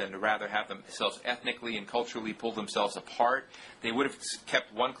together than to rather have themselves ethnically and culturally pull themselves apart? They would have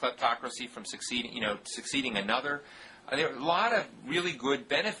kept one kleptocracy from succeeding another. There are a lot of really good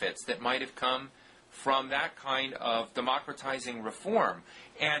benefits that might have come from that kind of democratizing reform.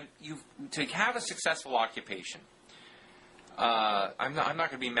 And to have a successful occupation, I'm not going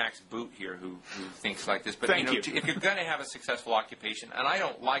to be Max Boot here who thinks like this, but if you're going to have a successful occupation, and I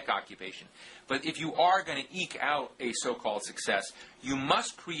don't like occupation, but if you are going to eke out a so-called success, you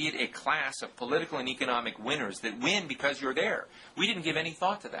must create a class of political and economic winners that win because you're there. We didn't give any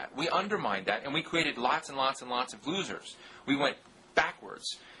thought to that. We undermined that, and we created lots and lots and lots of losers. We went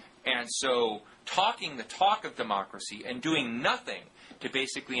backwards. And so talking the talk of democracy and doing nothing to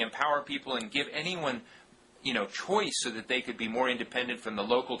basically empower people and give anyone, choice so that they could be more independent from the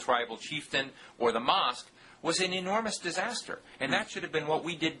local tribal chieftain or the mosque was an enormous disaster. And that should have been what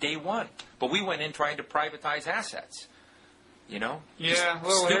we did day one. But we went in trying to privatize assets. Yeah,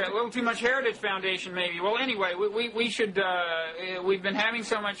 a little too much Heritage Foundation, maybe. Well, anyway, we should. We've been having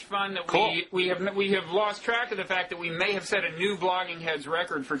so much fun that we have lost track of the fact that we may have set a new Blogging Heads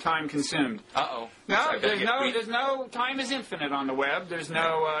record for time consumed. Uh-oh. No, there's no time is infinite on the web. There's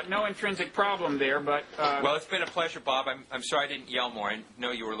no intrinsic problem there. But well, it's been a pleasure, Bob. I'm sorry I didn't yell more. I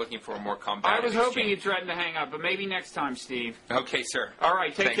know you were looking for a more combative I was hoping you'd threaten to hang up, but maybe next time, Steve. Okay, sir. All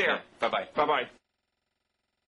right, take Thanks, care. man. Bye-bye. Bye-bye.